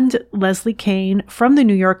 and Leslie Kean from the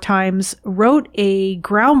New York Times wrote a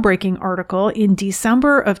groundbreaking article in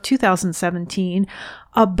December of 2017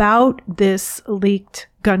 about this leaked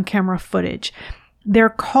gun camera footage. They're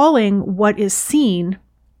calling what is seen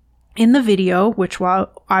in the video, which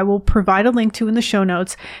I will provide a link to in the show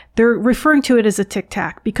notes, they're referring to it as a Tic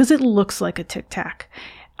Tac because it looks like a Tic Tac.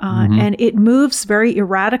 And it moves very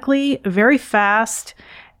erratically, very fast,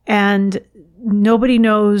 and nobody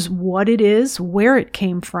knows what it is, where it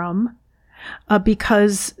came from,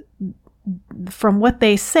 because from what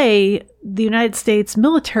they say, the United States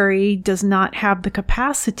military does not have the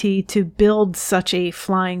capacity to build such a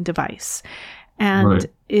flying device. And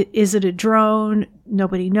is it a drone?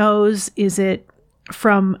 Nobody knows. Is it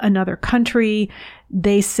from another country?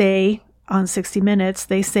 They say on 60 Minutes,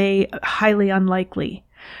 they say highly unlikely.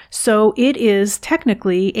 So it is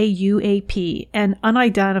technically a UAP, an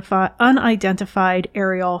unidentified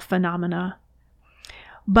aerial phenomena.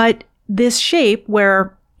 But this shape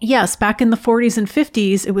where, yes, back in the 40s and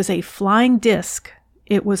 50s, it was a flying disc.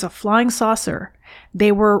 It was a flying saucer.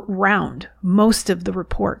 They were round, most of the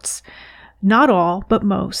reports. Not all, but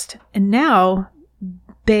most. And now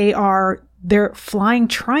their flying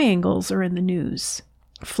triangles are in the news.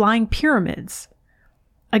 Flying pyramids.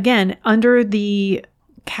 Again, under the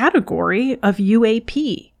category of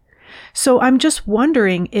UAP. So I'm just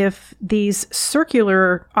wondering if these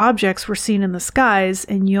circular objects were seen in the skies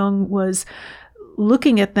and Jung was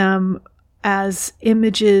looking at them as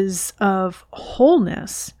images of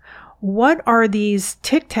wholeness. What are these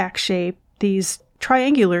Tic Tac shaped, these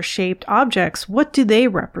triangular shaped objects? What do they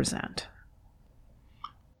represent?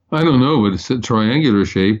 I don't know, but it's a triangular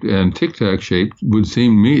shaped and Tic Tac shaped would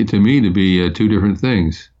seem to me to be two different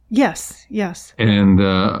things. Yes, yes. And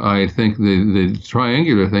I think the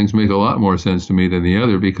triangular things make a lot more sense to me than the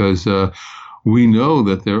other because we know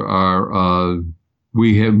that there are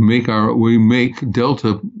we make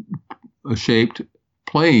delta shaped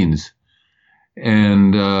planes,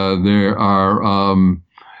 and there are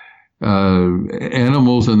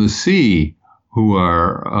animals in the sea who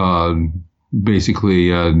are basically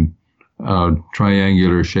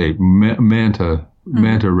triangular shaped, manta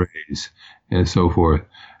rays and so forth.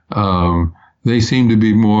 They seem to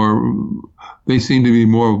be more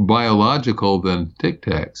biological than Tic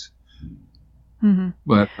Tacs.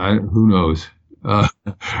 But who knows? I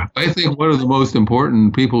think one of the most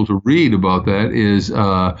important people to read about that is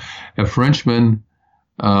a Frenchman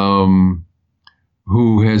who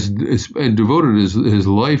has devoted his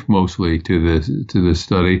life mostly to this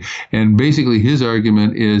study, and basically his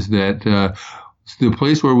argument is that the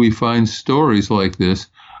place where we find stories like this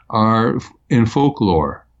are in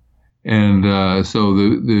folklore. And so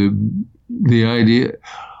the idea,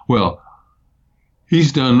 well,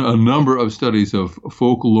 he's done a number of studies of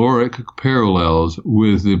folkloric parallels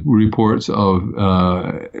with the reports of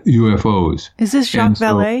UFOs. Is this Jacques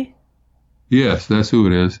Vallée? Yes, that's who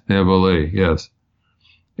it is. Vallée, yes.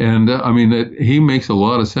 And I mean, he makes a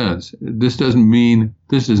lot of sense. This does not mean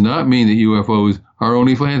that UFOs are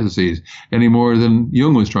only fantasies any more than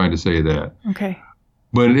Jung was trying to say that. Okay.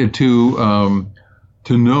 But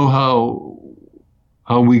to know how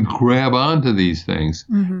we grab onto these things,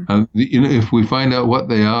 if we find out what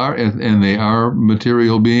they are and they are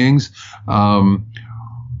material beings,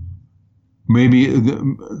 maybe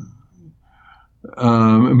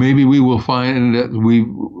we will find that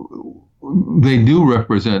they do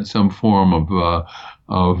represent some form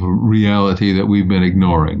of reality that we've been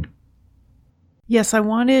ignoring. Yes, I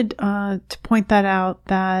wanted to point that out,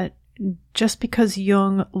 that just because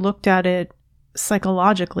Jung looked at it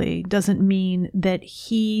psychologically doesn't mean that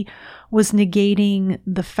he was negating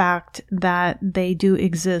the fact that they do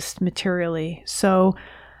exist materially. So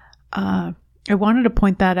I wanted to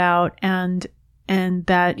point that out, and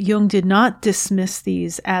that Jung did not dismiss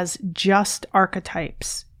these as just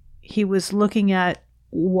archetypes. He was looking at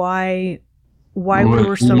why we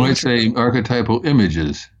were so... You might say archetypal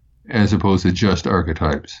images as opposed to just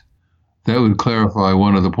archetypes. That would clarify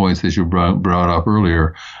one of the points that you brought up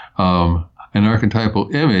earlier. An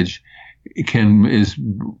archetypal image is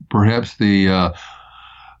perhaps the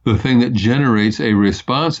thing that generates a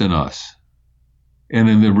response in us, and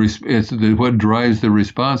what drives the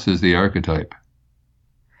response is the archetype.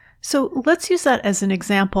 So let's use that as an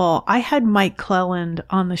example. I had Mike Cleland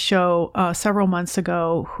on the show several months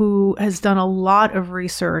ago, who has done a lot of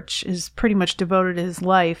research, is pretty much devoted his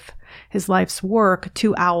life's work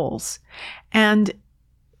to owls. And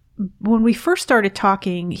when we first started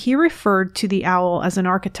talking, he referred to the owl as an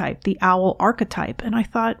archetype, the owl archetype. And I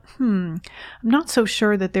thought, I'm not so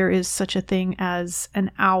sure that there is such a thing as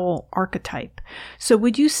an owl archetype. So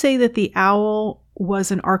would you say that the owl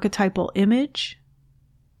was an archetypal image?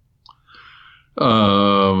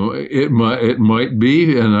 It might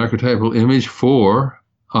be an archetypal image for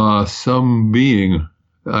some being.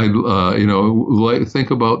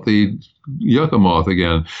 Think about the yucca moth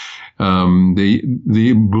again.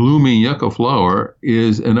 The blooming yucca flower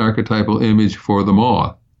is an archetypal image for the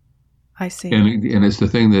moth. I see. And it's the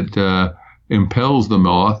thing that impels the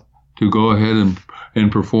moth to go ahead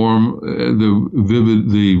and perform the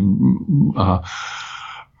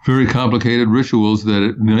very complicated rituals that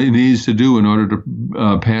it needs to do in order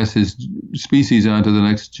to pass his species on to the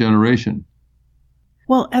next generation.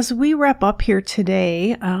 Well, as we wrap up here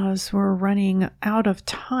today, as we're running out of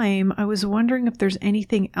time, I was wondering if there's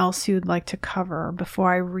anything else you'd like to cover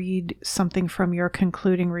before I read something from your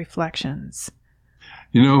concluding reflections.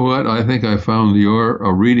 You know what? I think I found your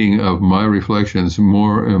reading of my reflections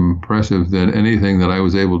more impressive than anything that I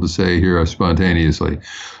was able to say here spontaneously.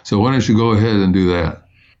 So why don't you go ahead and do that?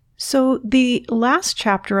 So the last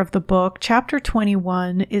chapter of the book, chapter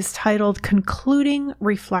 21, is titled Concluding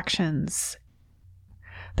Reflections.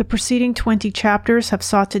 The preceding 20 chapters have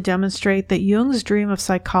sought to demonstrate that Jung's dream of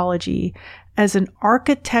psychology as an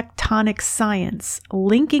architectonic science,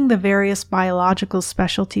 linking the various biological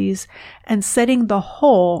specialties and setting the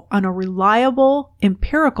whole on a reliable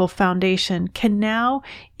empirical foundation, can now,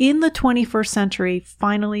 in the 21st century,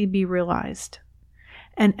 finally be realized.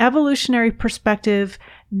 An evolutionary perspective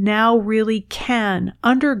now really can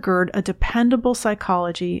undergird a dependable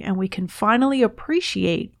psychology, and we can finally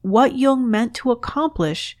appreciate what Jung meant to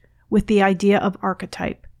accomplish with the idea of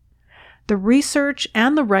archetype. The research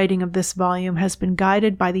and the writing of this volume has been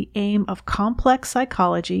guided by the aim of complex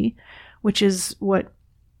psychology, which is what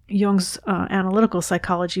Jung's analytical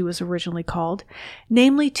psychology was originally called,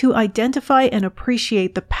 namely to identify and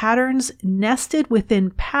appreciate the patterns nested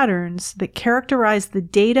within patterns that characterize the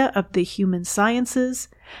data of the human sciences,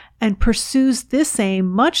 and pursues this aim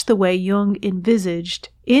much the way Jung envisaged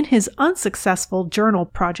in his unsuccessful journal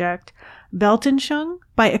project, Weltanschauung,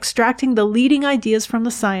 by extracting the leading ideas from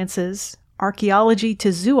the sciences, archaeology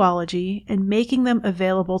to zoology, and making them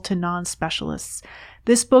available to non-specialists.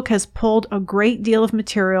 This book has pulled a great deal of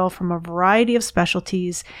material from a variety of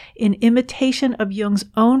specialties in imitation of Jung's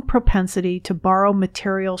own propensity to borrow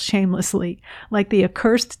material shamelessly, like the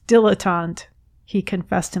accursed dilettante he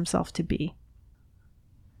confessed himself to be.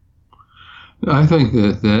 I think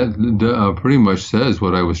that pretty much says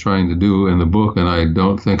what I was trying to do in the book, and I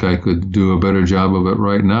don't think I could do a better job of it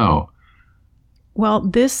right now. Well,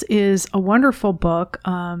 this is a wonderful book.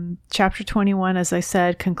 Chapter 21, as I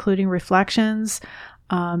said, Concluding Reflections,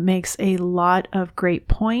 makes a lot of great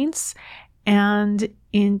points. And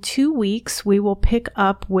in 2 weeks, we will pick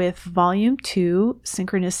up with Volume 2,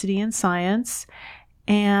 Synchronicity in Science,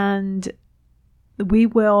 and we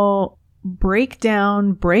will break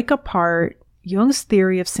apart Jung's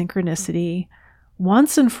theory of synchronicity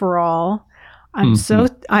once and for all. I'm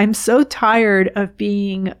so tired of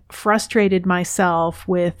being frustrated myself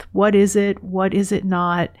with what is it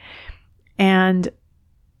not, and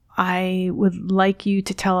I would like you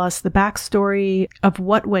to tell us the backstory of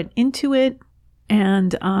what went into it,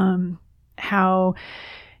 and how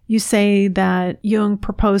you say that Jung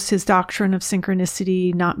proposed his doctrine of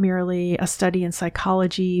synchronicity not merely a study in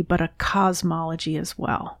psychology, but a cosmology as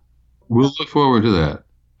well. We'll look forward to that.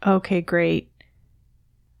 Okay, great.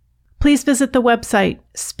 Please visit the website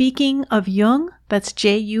speakingofjung, that's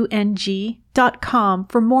JUNG.com,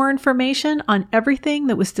 for more information on everything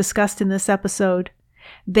that was discussed in this episode.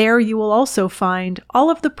 There you will also find all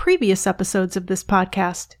of the previous episodes of this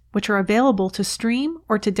podcast, which are available to stream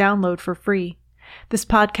or to download for free. This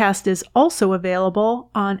podcast is also available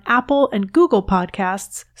on Apple and Google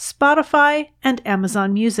Podcasts, Spotify, and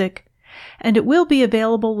Amazon Music. And it will be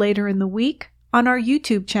available later in the week on our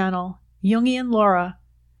YouTube channel, Jungian Laura.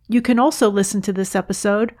 You can also listen to this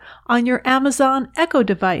episode on your Amazon Echo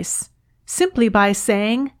device, simply by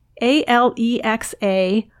saying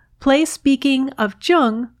Alexa, play Speaking of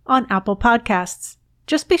Jung on Apple Podcasts.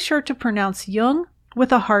 Just be sure to pronounce Jung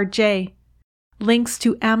with a hard J. Links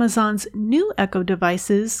to Amazon's new Echo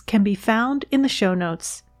devices can be found in the show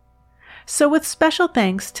notes. So with special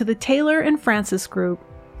thanks to the Taylor and Francis Group,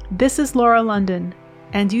 this is Laura London,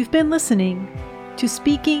 and you've been listening to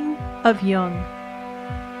Speaking of Jung.